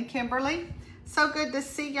doing? And Kimberly, so good to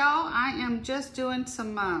see y'all. I am just doing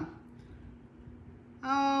some,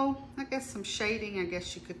 I guess some shading, I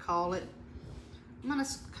guess you could call it. I'm gonna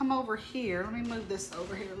come over here. Let me move this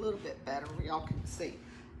over here a little bit better where y'all can see.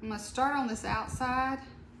 I'm gonna start on this outside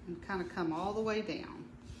and kind of come all the way down.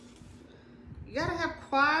 You gotta have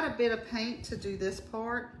quite a bit of paint to do this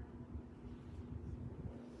part.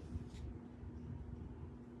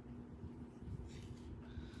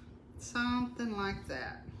 Something like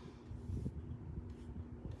that.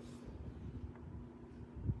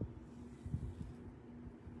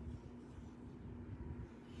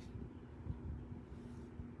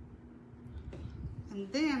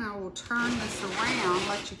 And then I will turn this around,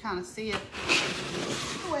 let you kind of see it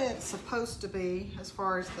the way it's supposed to be, as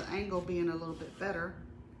far as the angle being a little bit better.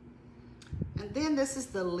 And then this is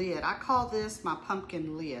the lid. I call this my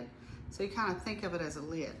pumpkin lid. So you kind of think of it as a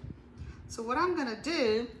lid. So what I'm gonna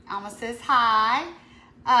do, Alma says hi.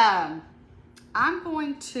 I'm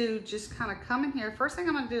going to just kind of come in here. First thing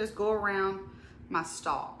I'm gonna do is go around my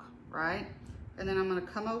stalk, right? And then I'm gonna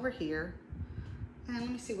come over here. And let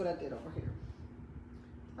me see what I did over here.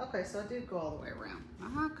 Okay, so I did go all the way around.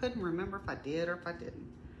 I couldn't remember if I did or if I didn't.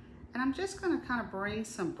 And I'm just gonna kind of bring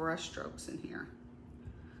some brush strokes in here,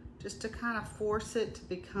 just to kind of force it to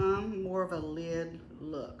become more of a lid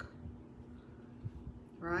look,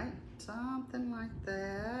 right? Something like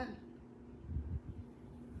that.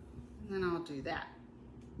 And then I'll do that.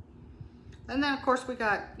 And then of course we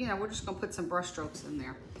got, you know, we're just gonna put some brush strokes in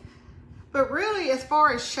there. But really, as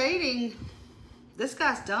far as shading, this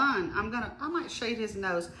guy's done. I might shade his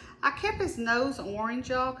nose. I kept his nose orange,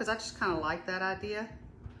 y'all, because I just kind of like that idea.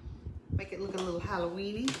 Make it look a little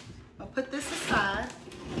Halloween-y. I'll put this aside.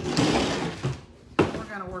 We're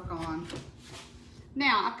gonna work on.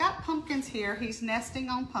 Now, I've got pumpkins here. He's nesting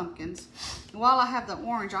on pumpkins. While I have the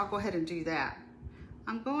orange, I'll go ahead and do that.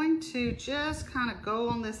 I'm going to just kind of go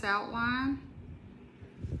on this outline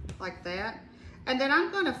like that. And then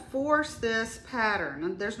I'm gonna force this pattern.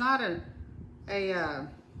 And there's not a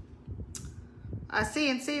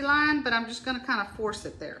CNC line, but I'm just gonna kind of force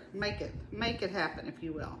it there. Make it happen, if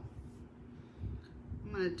you will.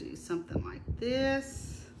 I'm gonna do something like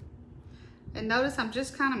this. And notice I'm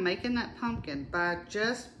just kind of making that pumpkin by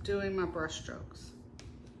just doing my brush strokes.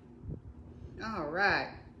 All right.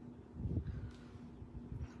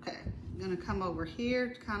 Okay, I'm gonna come over here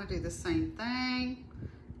to kind of do the same thing.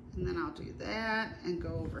 And then I'll do that and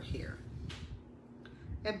go over here.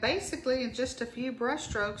 And basically, in just a few brush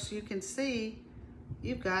strokes, you can see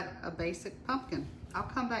you've got a basic pumpkin. I'll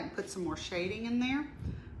come back and put some more shading in there.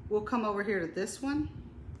 We'll come over here to this one.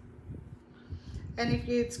 And if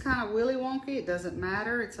it's kind of willy wonky, it doesn't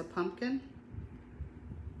matter, it's a pumpkin.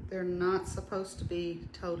 They're not supposed to be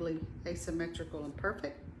totally asymmetrical and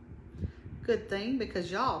perfect. Good thing,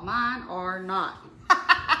 because y'all, mine are not.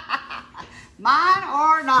 Mine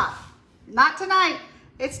are not. Not tonight.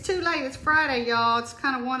 It's too late. It's Friday, y'all. It's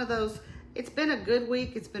kind of one of those, it's been a good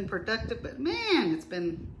week. It's been productive, but man,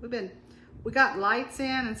 we got lights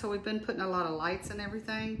in, and so we've been putting a lot of lights and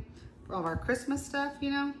everything for all of our Christmas stuff,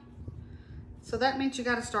 you know? So that means you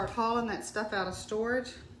got to start hauling that stuff out of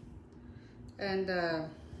storage. And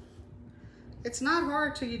it's not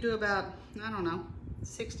hard till you do about, I don't know,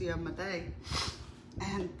 60 of them a day.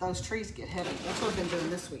 And those trees get heavy. That's what I've been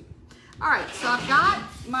doing this week. All right, so I've got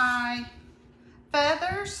my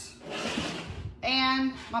feathers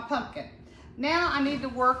and my pumpkin. Now I need to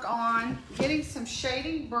work on getting some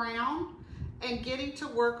shading brown and getting to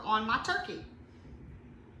work on my turkey.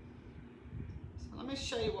 So let me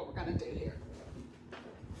show you what we're gonna do here.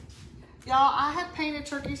 Y'all, I have painted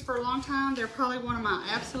turkeys for a long time. They're probably one of my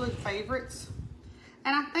absolute favorites.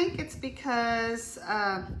 And I think it's because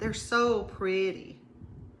they're so pretty.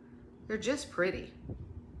 They're just pretty.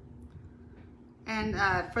 And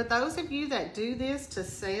for those of you that do this to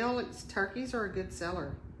sell, turkeys are a good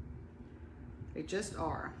seller. They just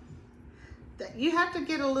are. You have to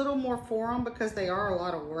get a little more for them because they are a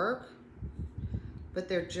lot of work, but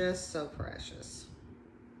they're just so precious.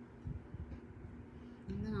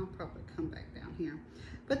 And then I'll probably come back down here.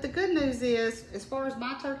 But the good news is, as far as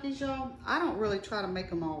my turkeys, y'all, I don't really try to make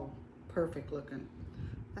them all perfect looking.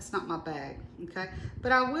 That's not my bag, okay?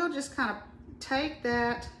 But I will just kind of take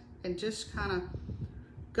that and just kind of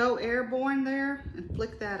go airborne there and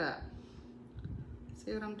flick that up.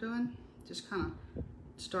 See what I'm doing? Just kind of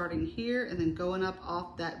starting here and then going up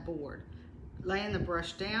off that board, laying the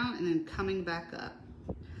brush down and then coming back up.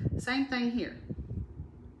 Same thing here.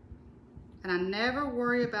 And I never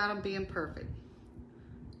worry about them being perfect.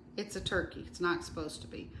 It's a turkey, it's not supposed to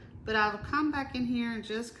be. But I'll come back in here and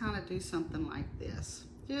just kind of do something like this.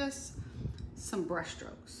 Just some brush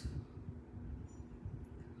strokes.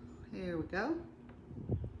 Here we go.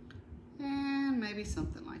 And maybe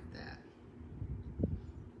something like that.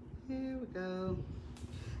 Here we go.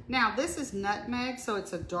 Now this is nutmeg, so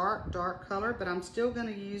it's a dark, dark color, but I'm still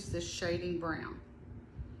gonna use this shading brown.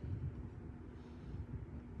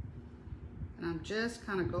 And I'm just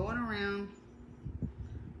kind of going around,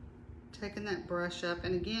 taking that brush up.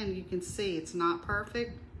 And again, you can see it's not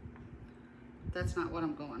perfect. That's not what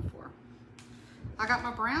I'm going for. I got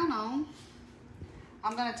my brown on.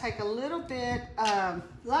 I'm gonna take a little bit,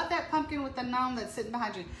 love that pumpkin with the gnome that's sitting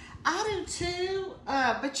behind you. I do too,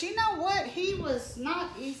 but you know what? He was not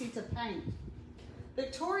easy to paint.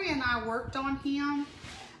 Victoria and I worked on him,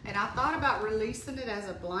 and I thought about releasing it as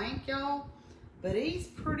a blank, y'all, but he's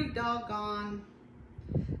pretty doggone,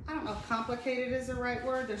 I don't know if complicated is the right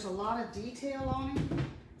word. There's a lot of detail on him,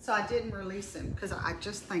 so I didn't release him because I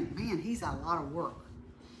just think, man, he's a lot of work,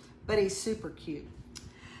 but he's super cute.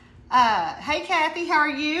 Hey Kathy, how are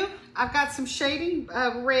you? I've got some shading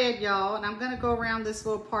red, y'all, and I'm gonna go around this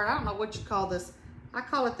little part. I don't know what you call this. I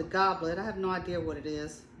call it the goblet. I have no idea what it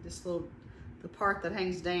is. This little, the part that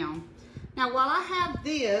hangs down. Now while I have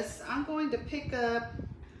this, I'm going to pick up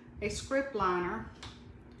a script liner.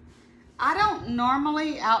 I don't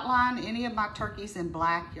normally outline any of my turkeys in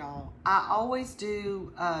black, y'all. I always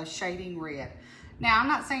do shading red. Now I'm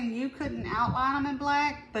not saying you couldn't outline them in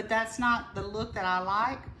black, but that's not the look that I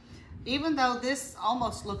like. Even though this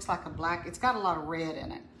almost looks like a black, it's got a lot of red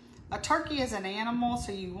in it. A turkey is an animal,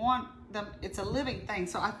 so you want them, it's a living thing,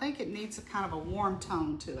 so I think it needs a kind of a warm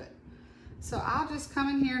tone to it. So I'll just come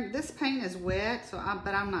in here, this paint is wet, so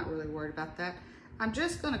but I'm not really worried about that. I'm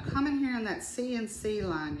just gonna come in here in that CNC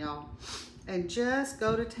line, y'all, and just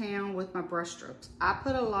go to town with my brush strokes. I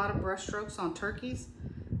put a lot of brush strokes on turkeys.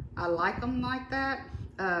 I like them like that.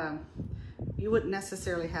 You wouldn't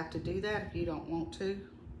necessarily have to do that if you don't want to,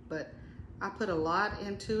 but I put a lot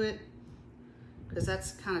into it because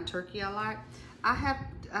that's the kind of turkey I like.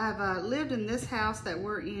 I've lived in this house that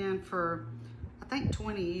we're in for, I think,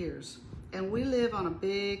 20 years. And we live on a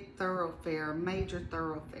big thoroughfare, major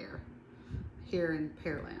thoroughfare here in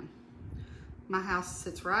Pearland. My house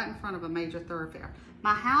sits right in front of a major thoroughfare.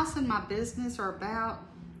 My house and my business are about,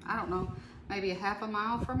 I don't know, maybe a half a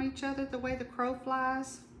mile from each other the way the crow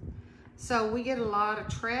flies. So we get a lot of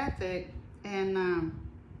traffic, and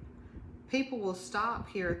people will stop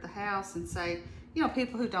here at the house and say, you know,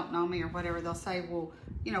 people who don't know me or whatever, they'll say, well,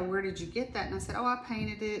 you know, where did you get that? And I said, oh, I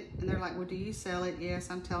painted it. And they're like, well, do you sell it? Yes,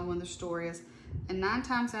 I'm telling when their story is. And 9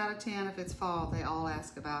 times out of 10, if it's fall, they all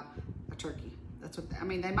ask about a turkey. That's what, I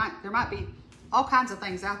mean, there might be all kinds of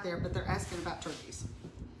things out there, but they're asking about turkeys.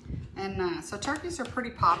 And so turkeys are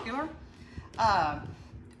pretty popular.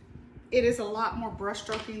 It is a lot more brush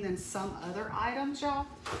stroking than some other items, y'all,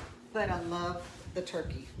 but I love the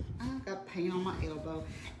turkey. I've got paint on my elbow.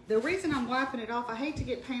 The reason I'm wiping it off, I hate to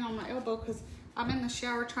get paint on my elbow because I'm in the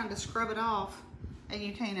shower trying to scrub it off, and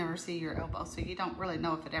you can't ever see your elbow, so you don't really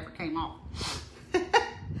know if it ever came off.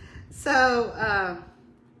 So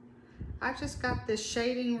I just got this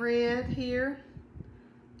shading red here,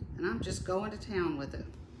 and I'm just going to town with it.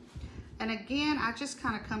 And again, I just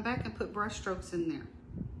kind of come back and put brush strokes in there.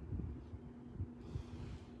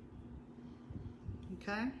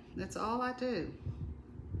 Okay, that's all I do.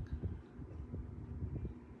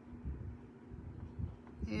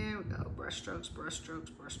 Here we go, brush strokes, brush strokes,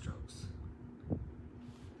 brush strokes.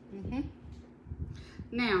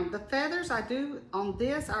 Now, the feathers I do, on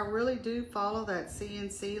this, I really do follow that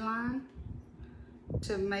CNC line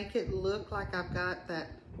to make it look like I've got that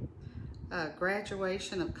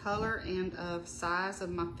graduation of color and of size of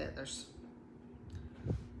my feathers.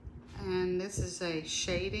 And this is a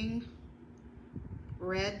shading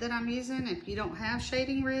red that I'm using. If you don't have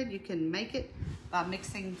shading red, you can make it by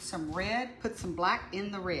mixing some red, put some black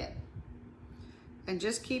in the red. And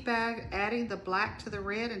just keep adding the black to the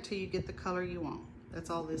red until you get the color you want. That's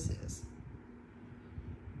all this is.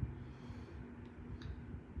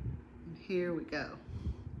 And here we go,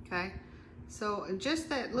 okay? So in just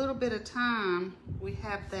that little bit of time, we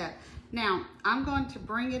have that. Now, I'm going to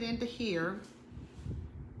bring it into here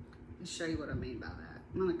and show you what I mean by that.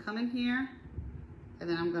 I'm gonna come in here, and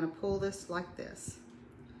then I'm gonna pull this like this.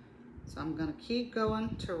 So I'm gonna keep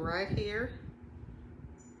going to right here.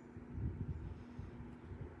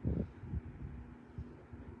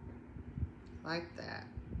 like that.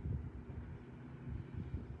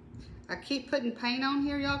 I keep putting paint on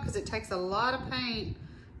here, y'all, because it takes a lot of paint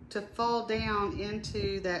to fall down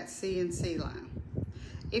into that CNC line.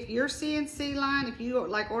 If your CNC line, if you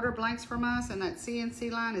like order blanks from us and that CNC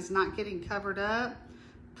line is not getting covered up,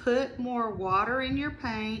 put more water in your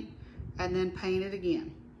paint and then paint it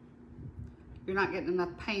again. You're not getting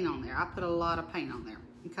enough paint on there. I put a lot of paint on there,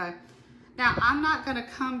 okay? Now, I'm not gonna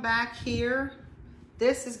come back here.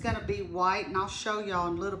 This is gonna be white, and I'll show y'all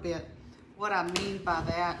in a little bit what I mean by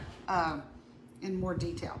that in more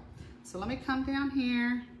detail. So let me come down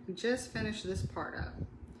here and just finish this part up.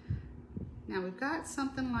 Now we've got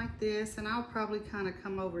something like this, and I'll probably kind of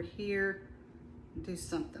come over here and do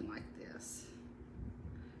something like this.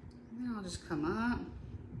 And then I'll just come up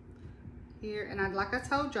here, and like I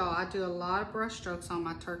told y'all, I do a lot of brush strokes on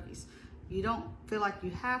my turkeys. You don't feel like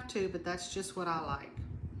you have to, but that's just what I like.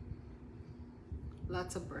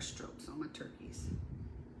 Lots of brush strokes on my turkeys.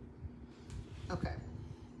 Okay,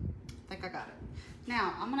 I think I got it.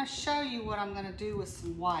 Now, I'm gonna show you what I'm gonna do with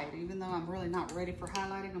some white. Even though I'm really not ready for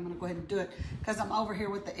highlighting, I'm gonna go ahead and do it because I'm over here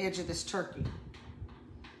with the edge of this turkey.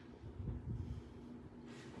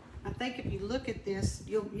 I think if you look at this,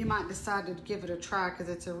 you might decide to give it a try because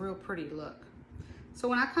it's a real pretty look. So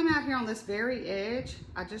when I come out here on this very edge,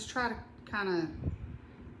 I just try to kind of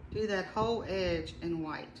do that whole edge in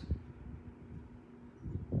white.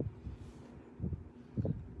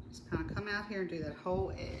 Just kind of come out here and do that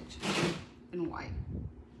whole edge in white.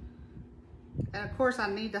 And of course I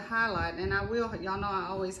need to highlight, and I will, y'all know I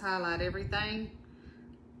always highlight everything,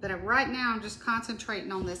 but right now I'm just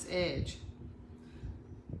concentrating on this edge.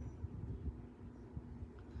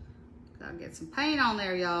 Gotta get some paint on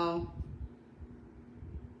there, y'all.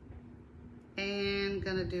 And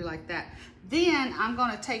gonna do like that. Then I'm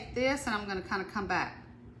gonna take this and I'm gonna kind of come back.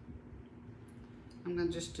 I'm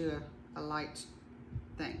gonna just do a light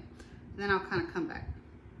thing. And then I'll kind of come back.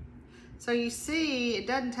 So you see, it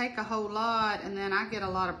doesn't take a whole lot, and then I get a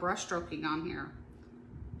lot of brush stroking on here.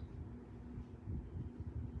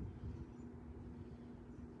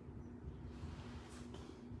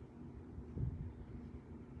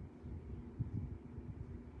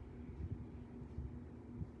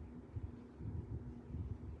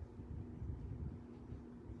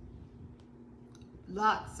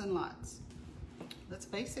 Lots and lots. That's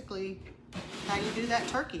basically how you do that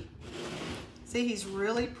turkey. See, he's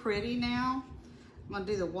really pretty now. I'm gonna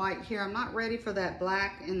do the white here. I'm not ready for that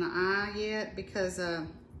black in the eye yet because I've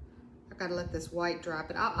gotta let this white dry,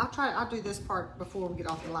 but I'll do this part before we get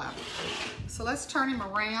off the live. So let's turn him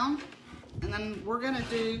around, and then we're gonna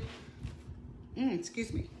do,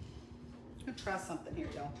 excuse me. I'm gonna try something here,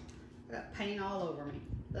 y'all. I got paint all over me.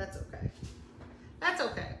 That's okay. That's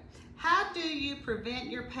okay. How do you prevent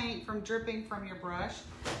your paint from dripping from your brush?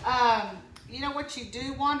 You know what you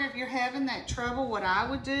do wonder if you're having that trouble, what I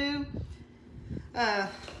would do? Because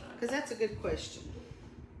that's a good question.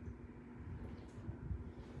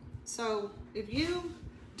 So if you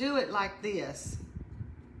do it like this,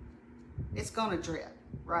 it's gonna drip,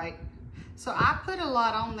 right? So I put a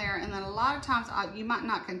lot on there, and then a lot of times you might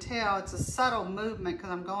not can tell, it's a subtle movement because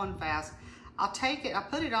I'm going fast. I'll take it, I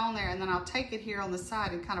put it on there, and then I'll take it here on the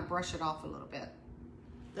side and kind of brush it off a little bit.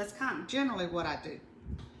 That's kind of generally what I do.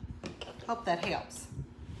 Hope that helps.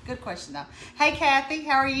 Good question though. Hey Kathy,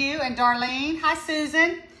 how are you? And Darlene, hi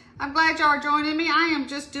Susan. I'm glad y'all are joining me. I am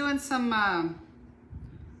just doing some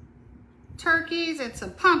turkeys and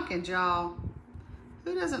some pumpkins, y'all.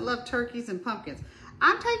 Who doesn't love turkeys and pumpkins?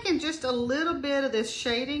 I'm taking just a little bit of this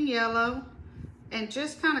shading yellow and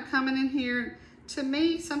just kind of coming in here. To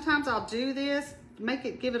me, sometimes I'll do this,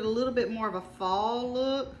 give it a little bit more of a fall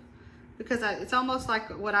look, because it's almost like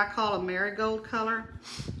what I call a marigold color.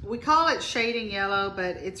 We call it shading yellow,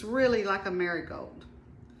 but it's really like a marigold.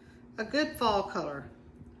 A good fall color.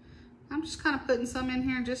 I'm just kind of putting some in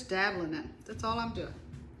here and just dabbling it. That's all I'm doing.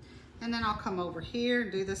 And then I'll come over here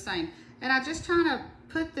and do the same. And I just trying to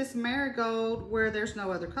put this marigold where there's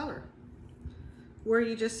no other color. Where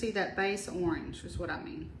you just see that base orange is what I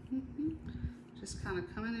mean. Just kind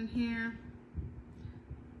of coming in here.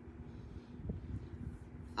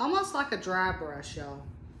 Almost like a dry brush, y'all.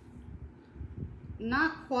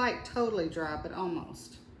 Not quite totally dry, but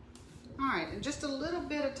almost. All right, in just a little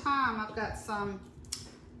bit of time, I've got some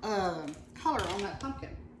color on that pumpkin.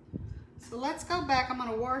 So let's go back. I'm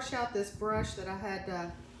gonna wash out this brush that I had,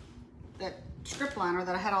 that script liner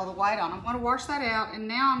that I had all the white on. I'm gonna wash that out, and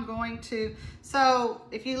now I'm going to, so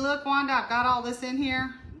if you look, Wanda, I've got all this in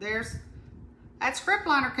here. That script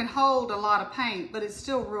liner can hold a lot of paint, but it's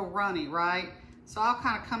still real runny, right? So I'll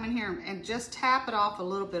kind of come in here and just tap it off a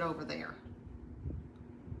little bit over there.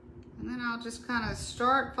 And then I'll just kind of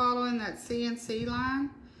start following that CNC line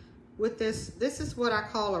with this. This is what I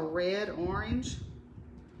call a red-orange.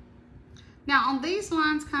 Now on these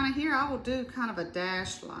lines kind of here, I will do kind of a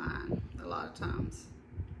dashed line a lot of times.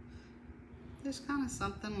 Just kind of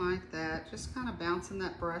something like that. Just kind of bouncing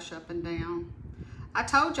that brush up and down. I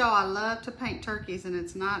told y'all I love to paint turkeys, and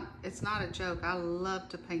it's not a joke. I love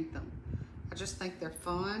to paint them. I just think they're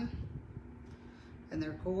fun and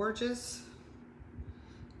they're gorgeous.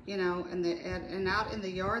 You know, and out in the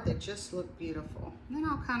yard, they just look beautiful. And then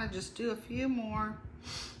I'll kind of just do a few more.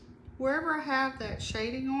 Wherever I have that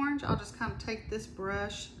shading orange, I'll just kind of take this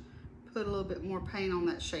brush, put a little bit more paint on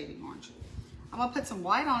that shading orange. I'm gonna put some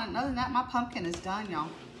white on it, and other than that, my pumpkin is done, y'all.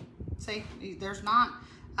 See,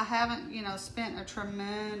 I haven't, you know, spent a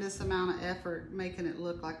tremendous amount of effort making it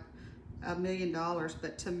look like $1 million,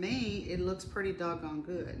 but to me, it looks pretty doggone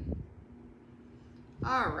good.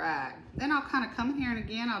 All right, then I'll kind of come in here, and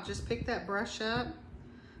again, I'll just pick that brush up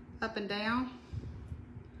and down,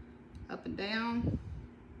 up and down.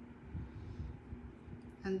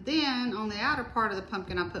 And then on the outer part of the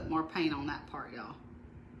pumpkin, I put more paint on that part, y'all.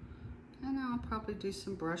 And I'll probably do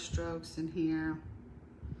some brush strokes in here,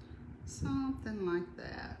 something like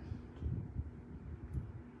that.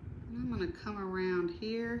 And I'm gonna come around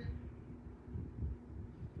here.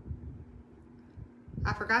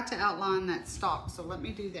 I forgot to outline that stalk, so let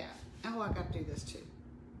me do that. Oh, I got to do this too.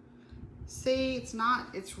 See,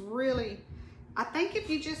 it's really, I think if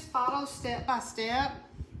you just follow step by step,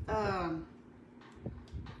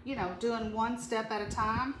 you know, doing one step at a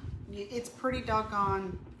time, it's pretty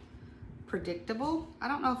doggone predictable. I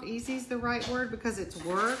don't know if easy is the right word because it's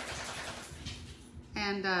work.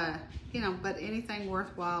 And, you know, but anything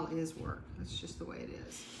worthwhile is work. That's just the way it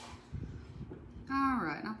is. All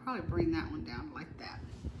right, and I'll probably bring that one down like that.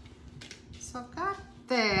 So I've got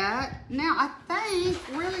that. Now I think,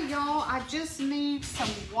 really y'all, I just need some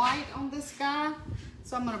white on this guy.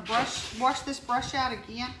 So I'm gonna wash this brush out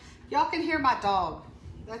again. Y'all can hear my dog.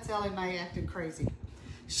 That's Ellie Mae acting crazy.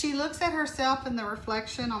 She looks at herself in the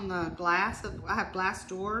reflection on the glass. I have glass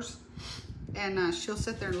doors, and she'll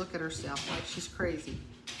sit there and look at herself like she's crazy.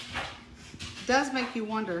 It does make you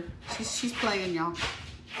wonder. She's playing, y'all.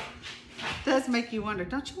 Does make you wonder.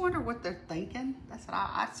 Don't you wonder what they're thinking? That's what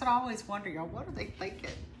I always wonder, y'all. What are they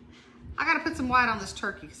thinking? I gotta put some white on this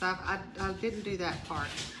turkey because I didn't do that part.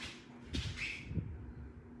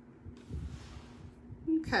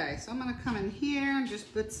 Okay, so I'm gonna come in here and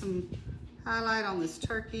just put some highlight on this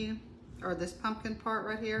turkey, or this pumpkin part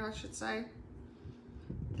right here, I should say.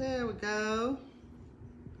 There we go.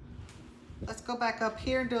 Let's go back up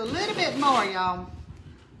here and do a little bit more, y'all.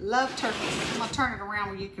 Love turkeys. I'm gonna turn it around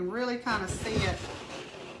where you can really kind of see it,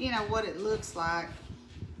 you know, what it looks like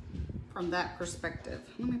from that perspective.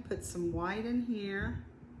 Let me put some white in here,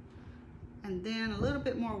 and then a little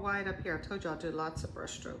bit more white up here. I told you I'll do lots of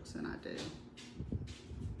brush strokes, and I do.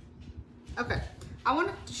 Okay, I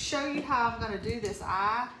wanted to show you how I'm gonna do this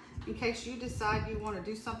eye. In case you decide you wanna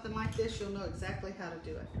do something like this, you'll know exactly how to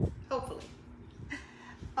do it, hopefully.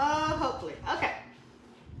 Hopefully, okay.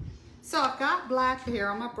 So I've got black here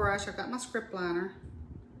on my brush. I've got my script liner.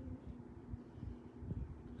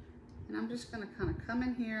 And I'm just gonna kind of come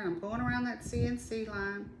in here, and I'm going around that CNC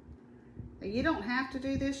line. Now, you don't have to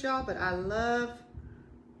do this, y'all, but I love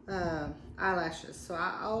eyelashes. So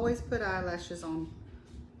I always put eyelashes on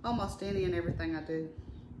almost any and everything I do.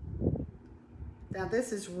 Now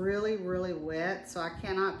this is really, really wet, so I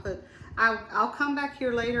cannot put, I'll come back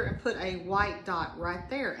here later and put a white dot right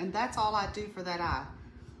there, and that's all I do for that eye.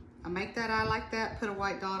 I make that eye like that, put a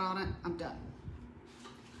white dot on it, I'm done.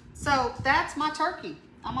 So that's my turkey.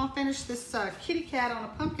 I'm gonna finish this kitty cat on a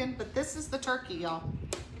pumpkin, but this is the turkey, y'all.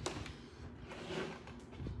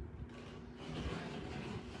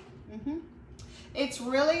 It's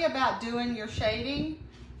really about doing your shading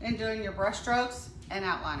and doing your brush strokes and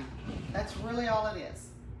outlining. That's really all it is.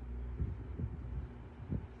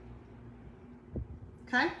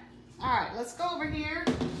 Okay, all right, let's go over here.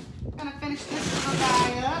 I'm gonna finish this little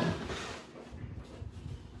guy up.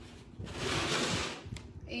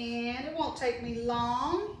 And it won't take me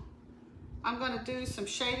long. I'm gonna do some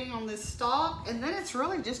shading on this stalk, and then it's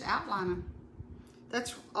really just outlining.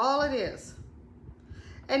 That's all it is.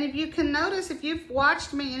 And if you can notice, if you've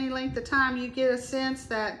watched me any length of time, you get a sense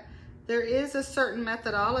that there is a certain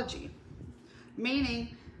methodology.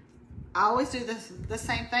 Meaning, I always do the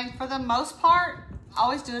same thing for the most part. I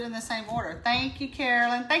always do it in the same order. Thank you,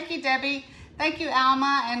 Carolyn. Thank you, Debbie. Thank you,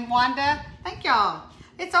 Alma and Wanda. Thank y'all.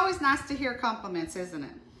 It's always nice to hear compliments, isn't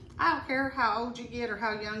it? I don't care how old you get or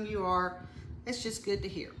how young you are. It's just good to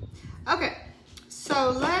hear. Okay,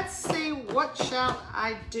 so let's see, what shall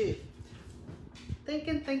I do?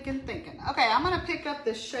 Thinking. Okay, I'm gonna pick up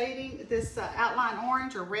this shading, this outline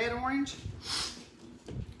orange or red orange,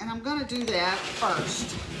 and I'm gonna do that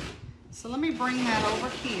first. So let me bring that over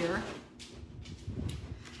here.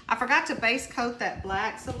 I forgot to base coat that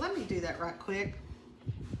black, so let me do that right quick.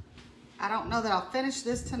 I don't know that I'll finish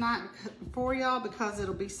this tonight for y'all because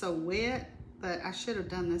it'll be so wet, but I should have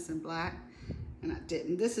done this in black, and I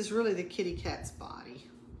didn't. This is really the kitty cat's body.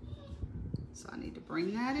 So I need to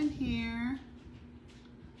bring that in here.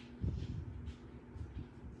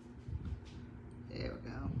 There we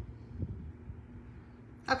go.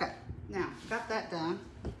 Okay, now got that done.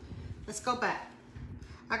 Let's go back.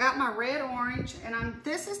 I got my red orange, and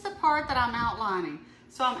this is the part that I'm outlining.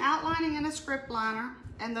 So I'm outlining in a script liner,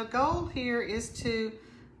 and the goal here is to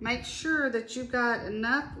make sure that you've got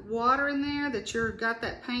enough water in there that you've got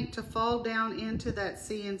that paint to fall down into that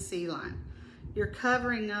CNC line. You're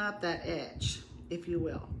covering up that edge, if you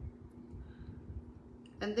will.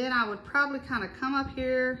 And then I would probably kind of come up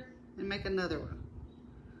here and make another one.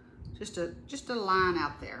 Just a line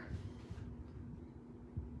out there.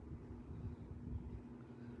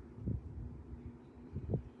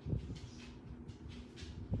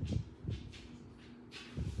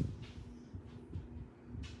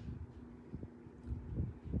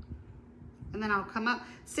 And then I'll come up.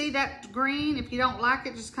 See that green? If you don't like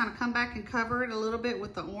it, just kind of come back and cover it a little bit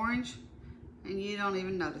with the orange, and you don't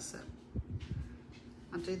even notice it.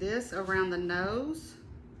 I'll do this around the nose.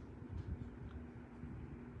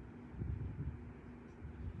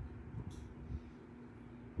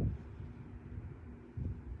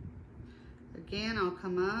 Again, I'll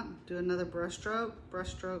come up, do another brush stroke,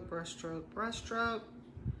 brush stroke, brush stroke, brush stroke.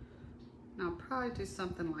 And I'll probably do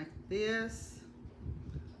something like this.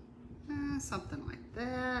 Something like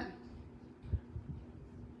that.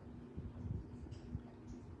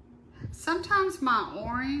 Sometimes my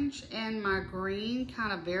orange and my green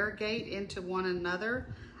kind of variegate into one another.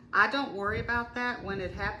 I don't worry about that. When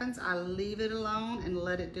it happens, I leave it alone and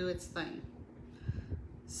let it do its thing.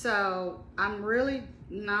 So I'm really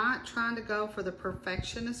not trying to go for the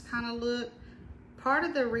perfectionist kind of look. Part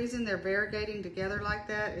of the reason they're variegating together like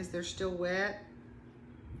that is they're still wet.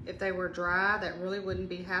 If they were dry, that really wouldn't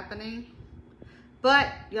be happening.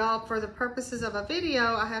 But y'all, for the purposes of a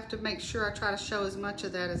video, I have to make sure I try to show as much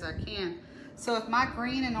of that as I can. So if my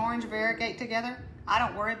green and orange variegate together, I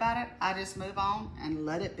don't worry about it. I just move on and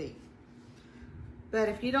let it be. But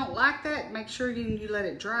if you don't like that, make sure you let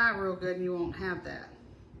it dry real good and you won't have that.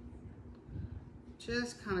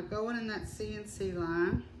 Just kind of going in that CNC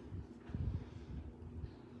line.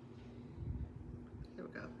 There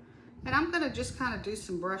we go. And I'm gonna just kind of do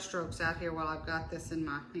some brush strokes out here while I've got this in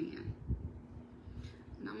my hand.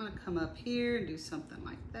 And I'm gonna come up here and do something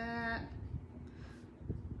like that.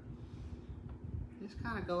 Just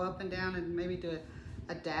kind of go up and down and maybe do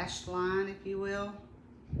a dashed line, if you will.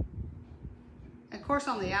 And of course,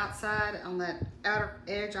 on the outside, on that outer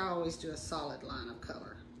edge, I always do a solid line of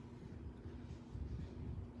color.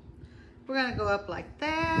 We're gonna go up like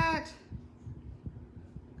that.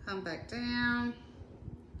 Come back down.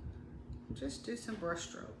 Just do some brush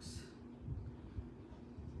strokes.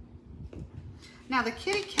 Now the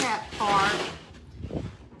kitty cat part,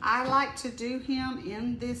 I like to do him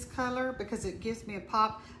in this color because it gives me a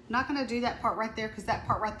pop. I'm not gonna do that part right there because that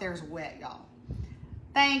part right there is wet, y'all.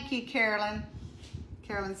 Thank you, Carolyn.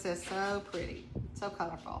 Carolyn says, so pretty, so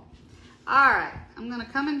colorful. All right, I'm gonna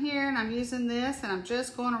come in here and I'm using this and I'm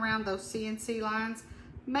just going around those CNC lines,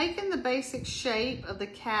 making the basic shape of the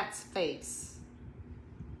cat's face.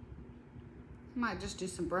 I might just do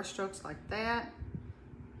some brush strokes like that.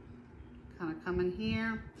 Kind of come in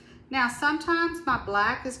here. Now, sometimes my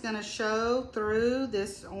black is gonna show through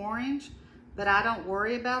this orange, but I don't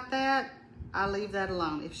worry about that. I leave that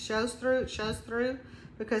alone. If it shows through, it shows through,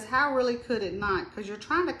 because how really could it not? Because you're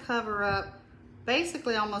trying to cover up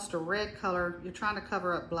basically almost a red color. You're trying to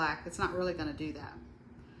cover up black. It's not really gonna do that.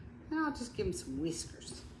 And I'll just give him some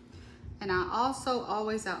whiskers. And I also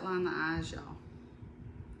always outline the eyes, y'all.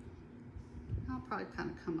 I'll probably kind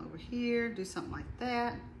of come over here, do something like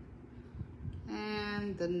that.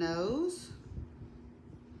 And the nose,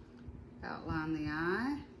 outline the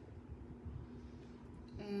eye.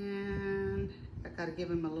 And I gotta give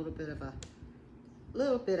him a little bit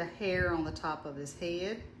of hair on the top of his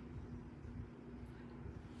head.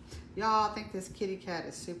 Y'all, I think this kitty cat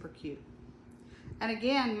is super cute. And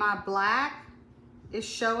again, my black is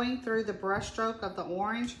showing through the brush stroke of the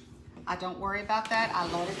orange. I don't worry about that, I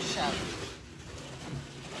let it show.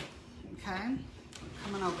 Okay,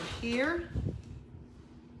 coming over here.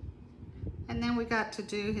 And then we got to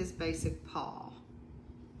do his basic paw.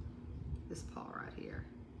 This paw right here.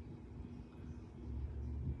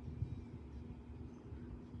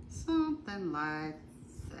 Something like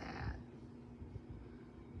that.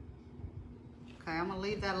 Okay, I'm gonna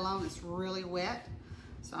leave that alone. It's really wet,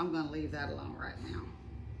 so I'm gonna leave that alone right now.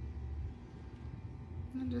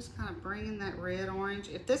 I'm just kind of bringing that red orange.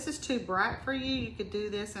 If this is too bright for you, you could do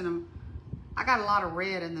this in I got a lot of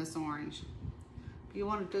red in this orange. If you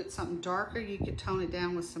want to do it something darker, you could tone it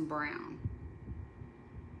down with some brown.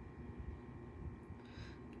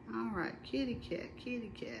 All right, kitty cat,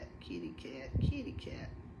 kitty cat, kitty cat, kitty cat.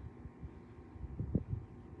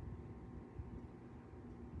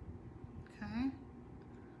 Okay,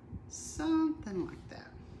 something like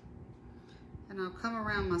that. And I'll come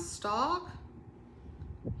around my stalk,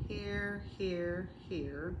 here, here,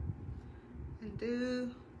 here,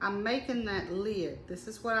 and I'm making that lid. This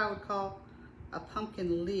is what I would call a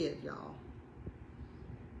pumpkin lid, y'all.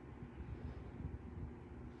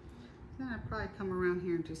 Then I'd probably come around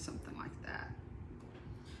here and do something like that.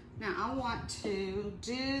 Now I want to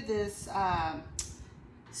do this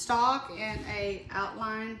stalk in a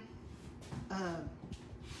outline.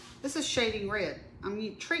 This is shading red.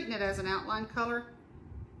 I'm treating it as an outline color.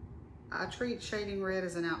 I treat shading red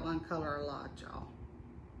as an outline color a lot, y'all.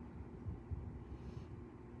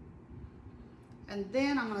 And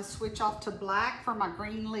then I'm gonna switch off to black for my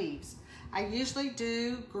green leaves. I usually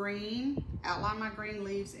do green, outline my green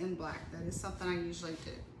leaves in black. That is something I usually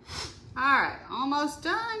do. All right, almost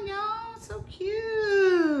done, y'all. So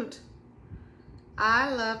cute.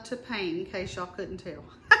 I love to paint, in case y'all couldn't tell.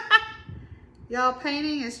 Y'all,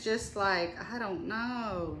 painting is just like, I don't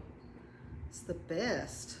know. It's the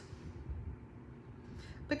best.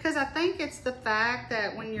 Because I think it's the fact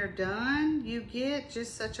that when you're done, you get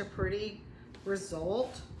just such a pretty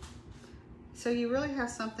result. So you really have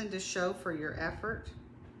something to show for your effort.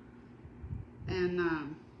 And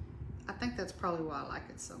I think that's probably why I like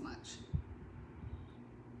it so much.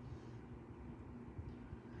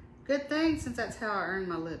 Good thing, since that's how I earn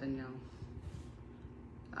my living, y'all.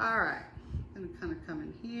 All right, I'm gonna kind of come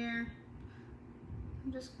in here.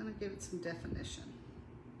 I'm just gonna give it some definition.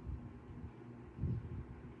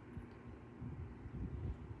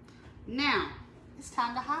 Now, it's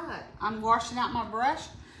time to highlight. I'm washing out my brush.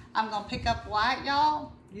 I'm gonna pick up white,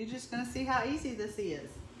 y'all. You're just gonna see how easy this is.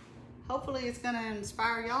 Hopefully it's gonna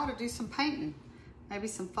inspire y'all to do some painting. Maybe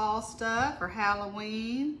some fall stuff or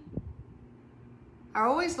Halloween. I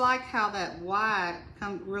always like how that white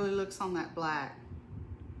really looks on that black.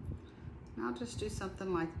 And I'll just do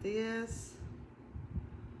something like this.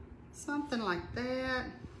 Something like that.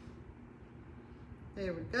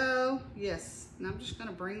 There we go. Yes, and I'm just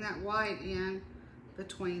gonna bring that white in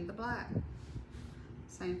between the black.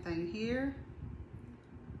 Same thing here.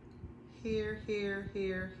 Here, here,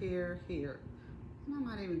 here, here, here. And I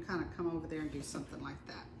might even kind of come over there and do something like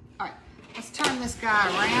that. All right, let's turn this guy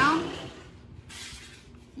around.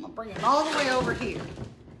 I'm gonna bring it all the way over here.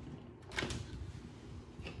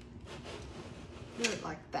 Do it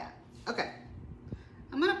like that. Okay.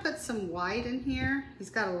 I'm gonna put some white in here. He's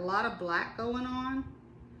got a lot of black going on.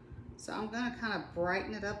 So I'm gonna kind of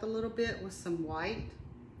brighten it up a little bit with some white.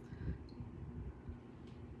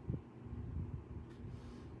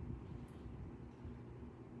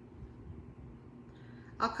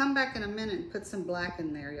 I'll come back in a minute and put some black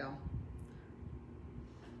in there, y'all.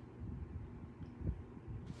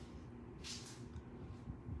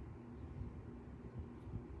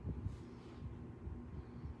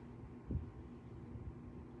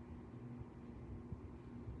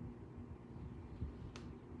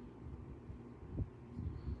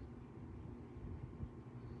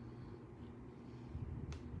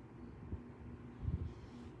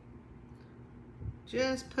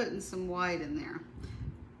 Just putting some white in there.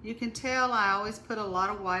 You can tell I always put a lot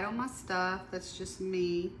of white on my stuff. That's just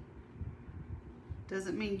me.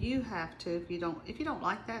 Doesn't mean you have to. If you don't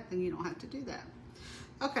like that, then you don't have to do that.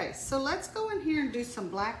 Okay, so let's go in here and do some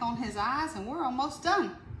black on his eyes, and we're almost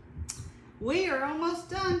done. We are almost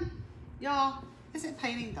done. Y'all, isn't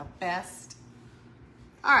painting the best?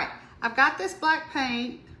 All right, I've got this black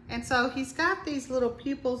paint, and so he's got these little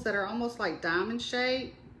pupils that are almost like diamond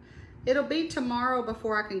shaped. It'll be tomorrow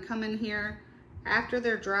before I can come in here. After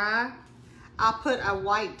they're dry, I'll put a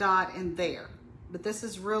white dot in there. But this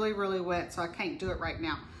is really, really wet, so I can't do it right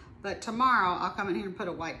now. But tomorrow, I'll come in here and put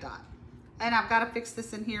a white dot. And I've got to fix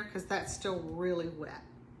this in here because that's still really wet.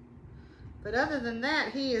 But other than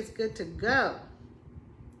that, he is good to go.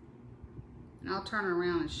 And I'll turn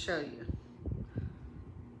around and show you.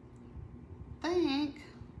 I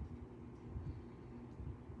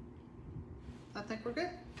think we're good.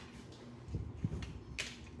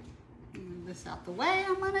 Move this out the way.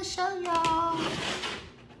 I'm gonna show y'all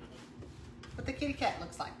what the kitty cat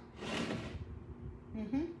looks like.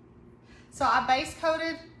 So I base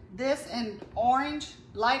coated this in orange,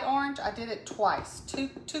 light orange. I did it twice, two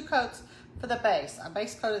coats for the base. I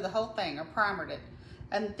base coated the whole thing, or primered it.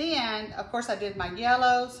 And then, of course, I did my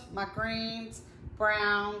yellows, my greens,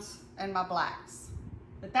 browns, and my blacks.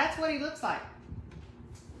 But that's what he looks like.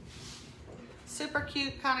 Super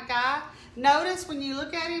cute kind of guy. Notice when you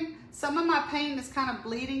look at him, some of my paint is kind of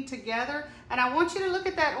bleeding together. And I want you to look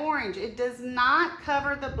at that orange. It does not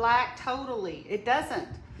cover the black totally. It doesn't.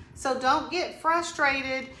 So don't get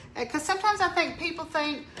frustrated, because sometimes I think people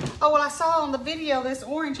think, oh, well, I saw on the video this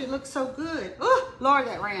orange, it looks so good. Oh, Lord,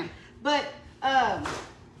 that ran. But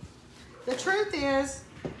the truth is,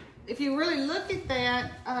 if you really look at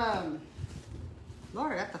that,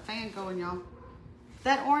 Lord, I got the fan going, y'all.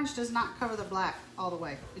 That orange does not cover the black all the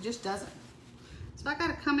way. It just doesn't. So I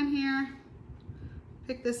gotta come in here,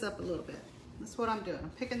 pick this up a little bit. That's what I'm doing.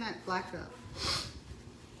 I'm picking that black up.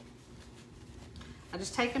 I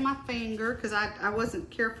just taken my finger, because I wasn't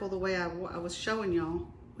careful the way I was showing y'all,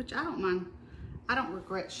 which I don't mind. I don't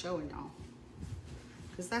regret showing y'all,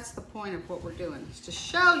 because that's the point of what we're doing, is to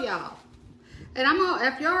show y'all. And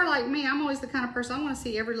if y'all are like me, I'm always the kind of person, I want to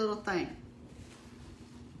see every little thing.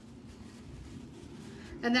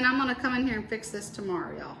 And then I'm going to come in here and fix this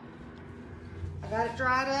tomorrow, y'all. I got it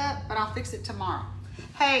dried up, but I'll fix it tomorrow.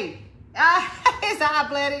 Hey, his eye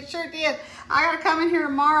bled, it sure did. I got to come in here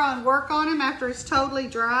tomorrow and work on him after it's totally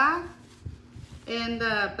dry. And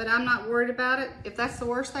but I'm not worried about it. If that's the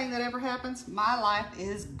worst thing that ever happens, my life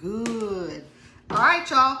is good. All right,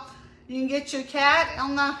 y'all. You can get your cat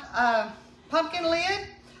on the pumpkin lid,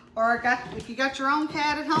 or if you got your own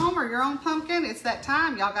cat at home or your own pumpkin, it's that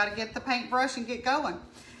time. Y'all got to get the paintbrush and get going.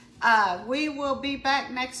 We will be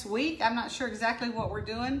back next week. I'm not sure exactly what we're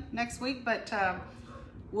doing next week, but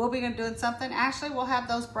we'll be doing something. Ashley will have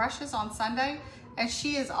those brushes on Sunday, and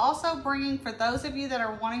she is also bringing, for those of you that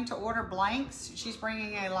are wanting to order blanks, she's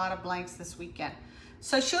bringing a lot of blanks this weekend.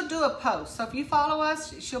 So she'll do a post. So if you follow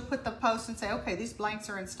us, she'll put the post and say, okay, these blanks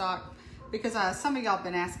are in stock, because some of y'all have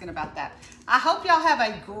been asking about that. I hope y'all have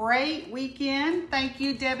a great weekend. Thank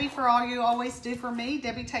you, Debbie, for all you always do for me.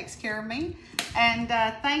 Debbie takes care of me. And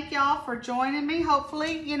thank y'all for joining me.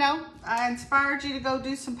 Hopefully, you know, I inspired you to go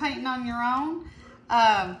do some painting on your own.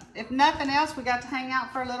 If nothing else, we got to hang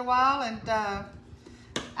out for a little while, and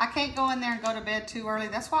I can't go in there and go to bed too early.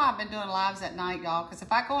 That's why I've been doing lives at night, y'all, because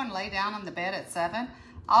if I go and lay down on the bed at 7,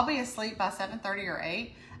 I'll be asleep by 7:30 or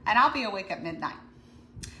 8, and I'll be awake at midnight.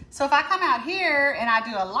 So if I come out here and I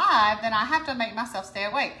do a live, then I have to make myself stay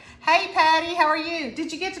awake. Hey, Patty, how are you?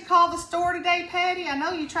 Did you get to call the store today, Patty? I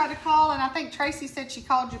know you tried to call, and I think Tracy said she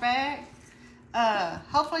called you back.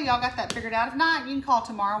 Hopefully y'all got that figured out. If not, you can call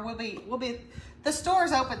tomorrow. The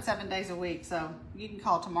store's open 7 days a week, so you can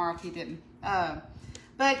call tomorrow if you didn't.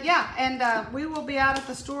 But yeah, and we will be out at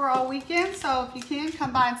the store all weekend, so if you can,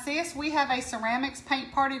 come by and see us. We have a ceramics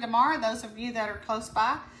paint party tomorrow. Those of you that are close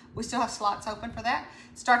by, we still have slots open for that.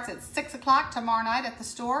 Starts at 6 o'clock tomorrow night at the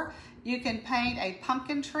store. You can paint a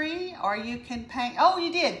pumpkin tree, or you can paint, oh,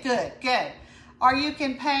 you did, good, good. Or you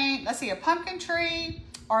can paint, let's see, a pumpkin tree,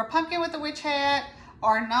 or a pumpkin with a witch hat,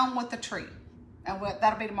 or a gnome with a tree. And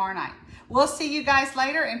that'll be tomorrow night. We'll see you guys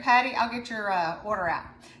later, and Patty, I'll get your order out.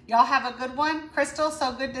 Y'all have a good one. Crystal,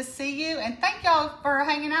 so good to see you, and thank y'all for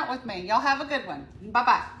hanging out with me. Y'all have a good one.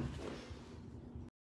 Bye-bye.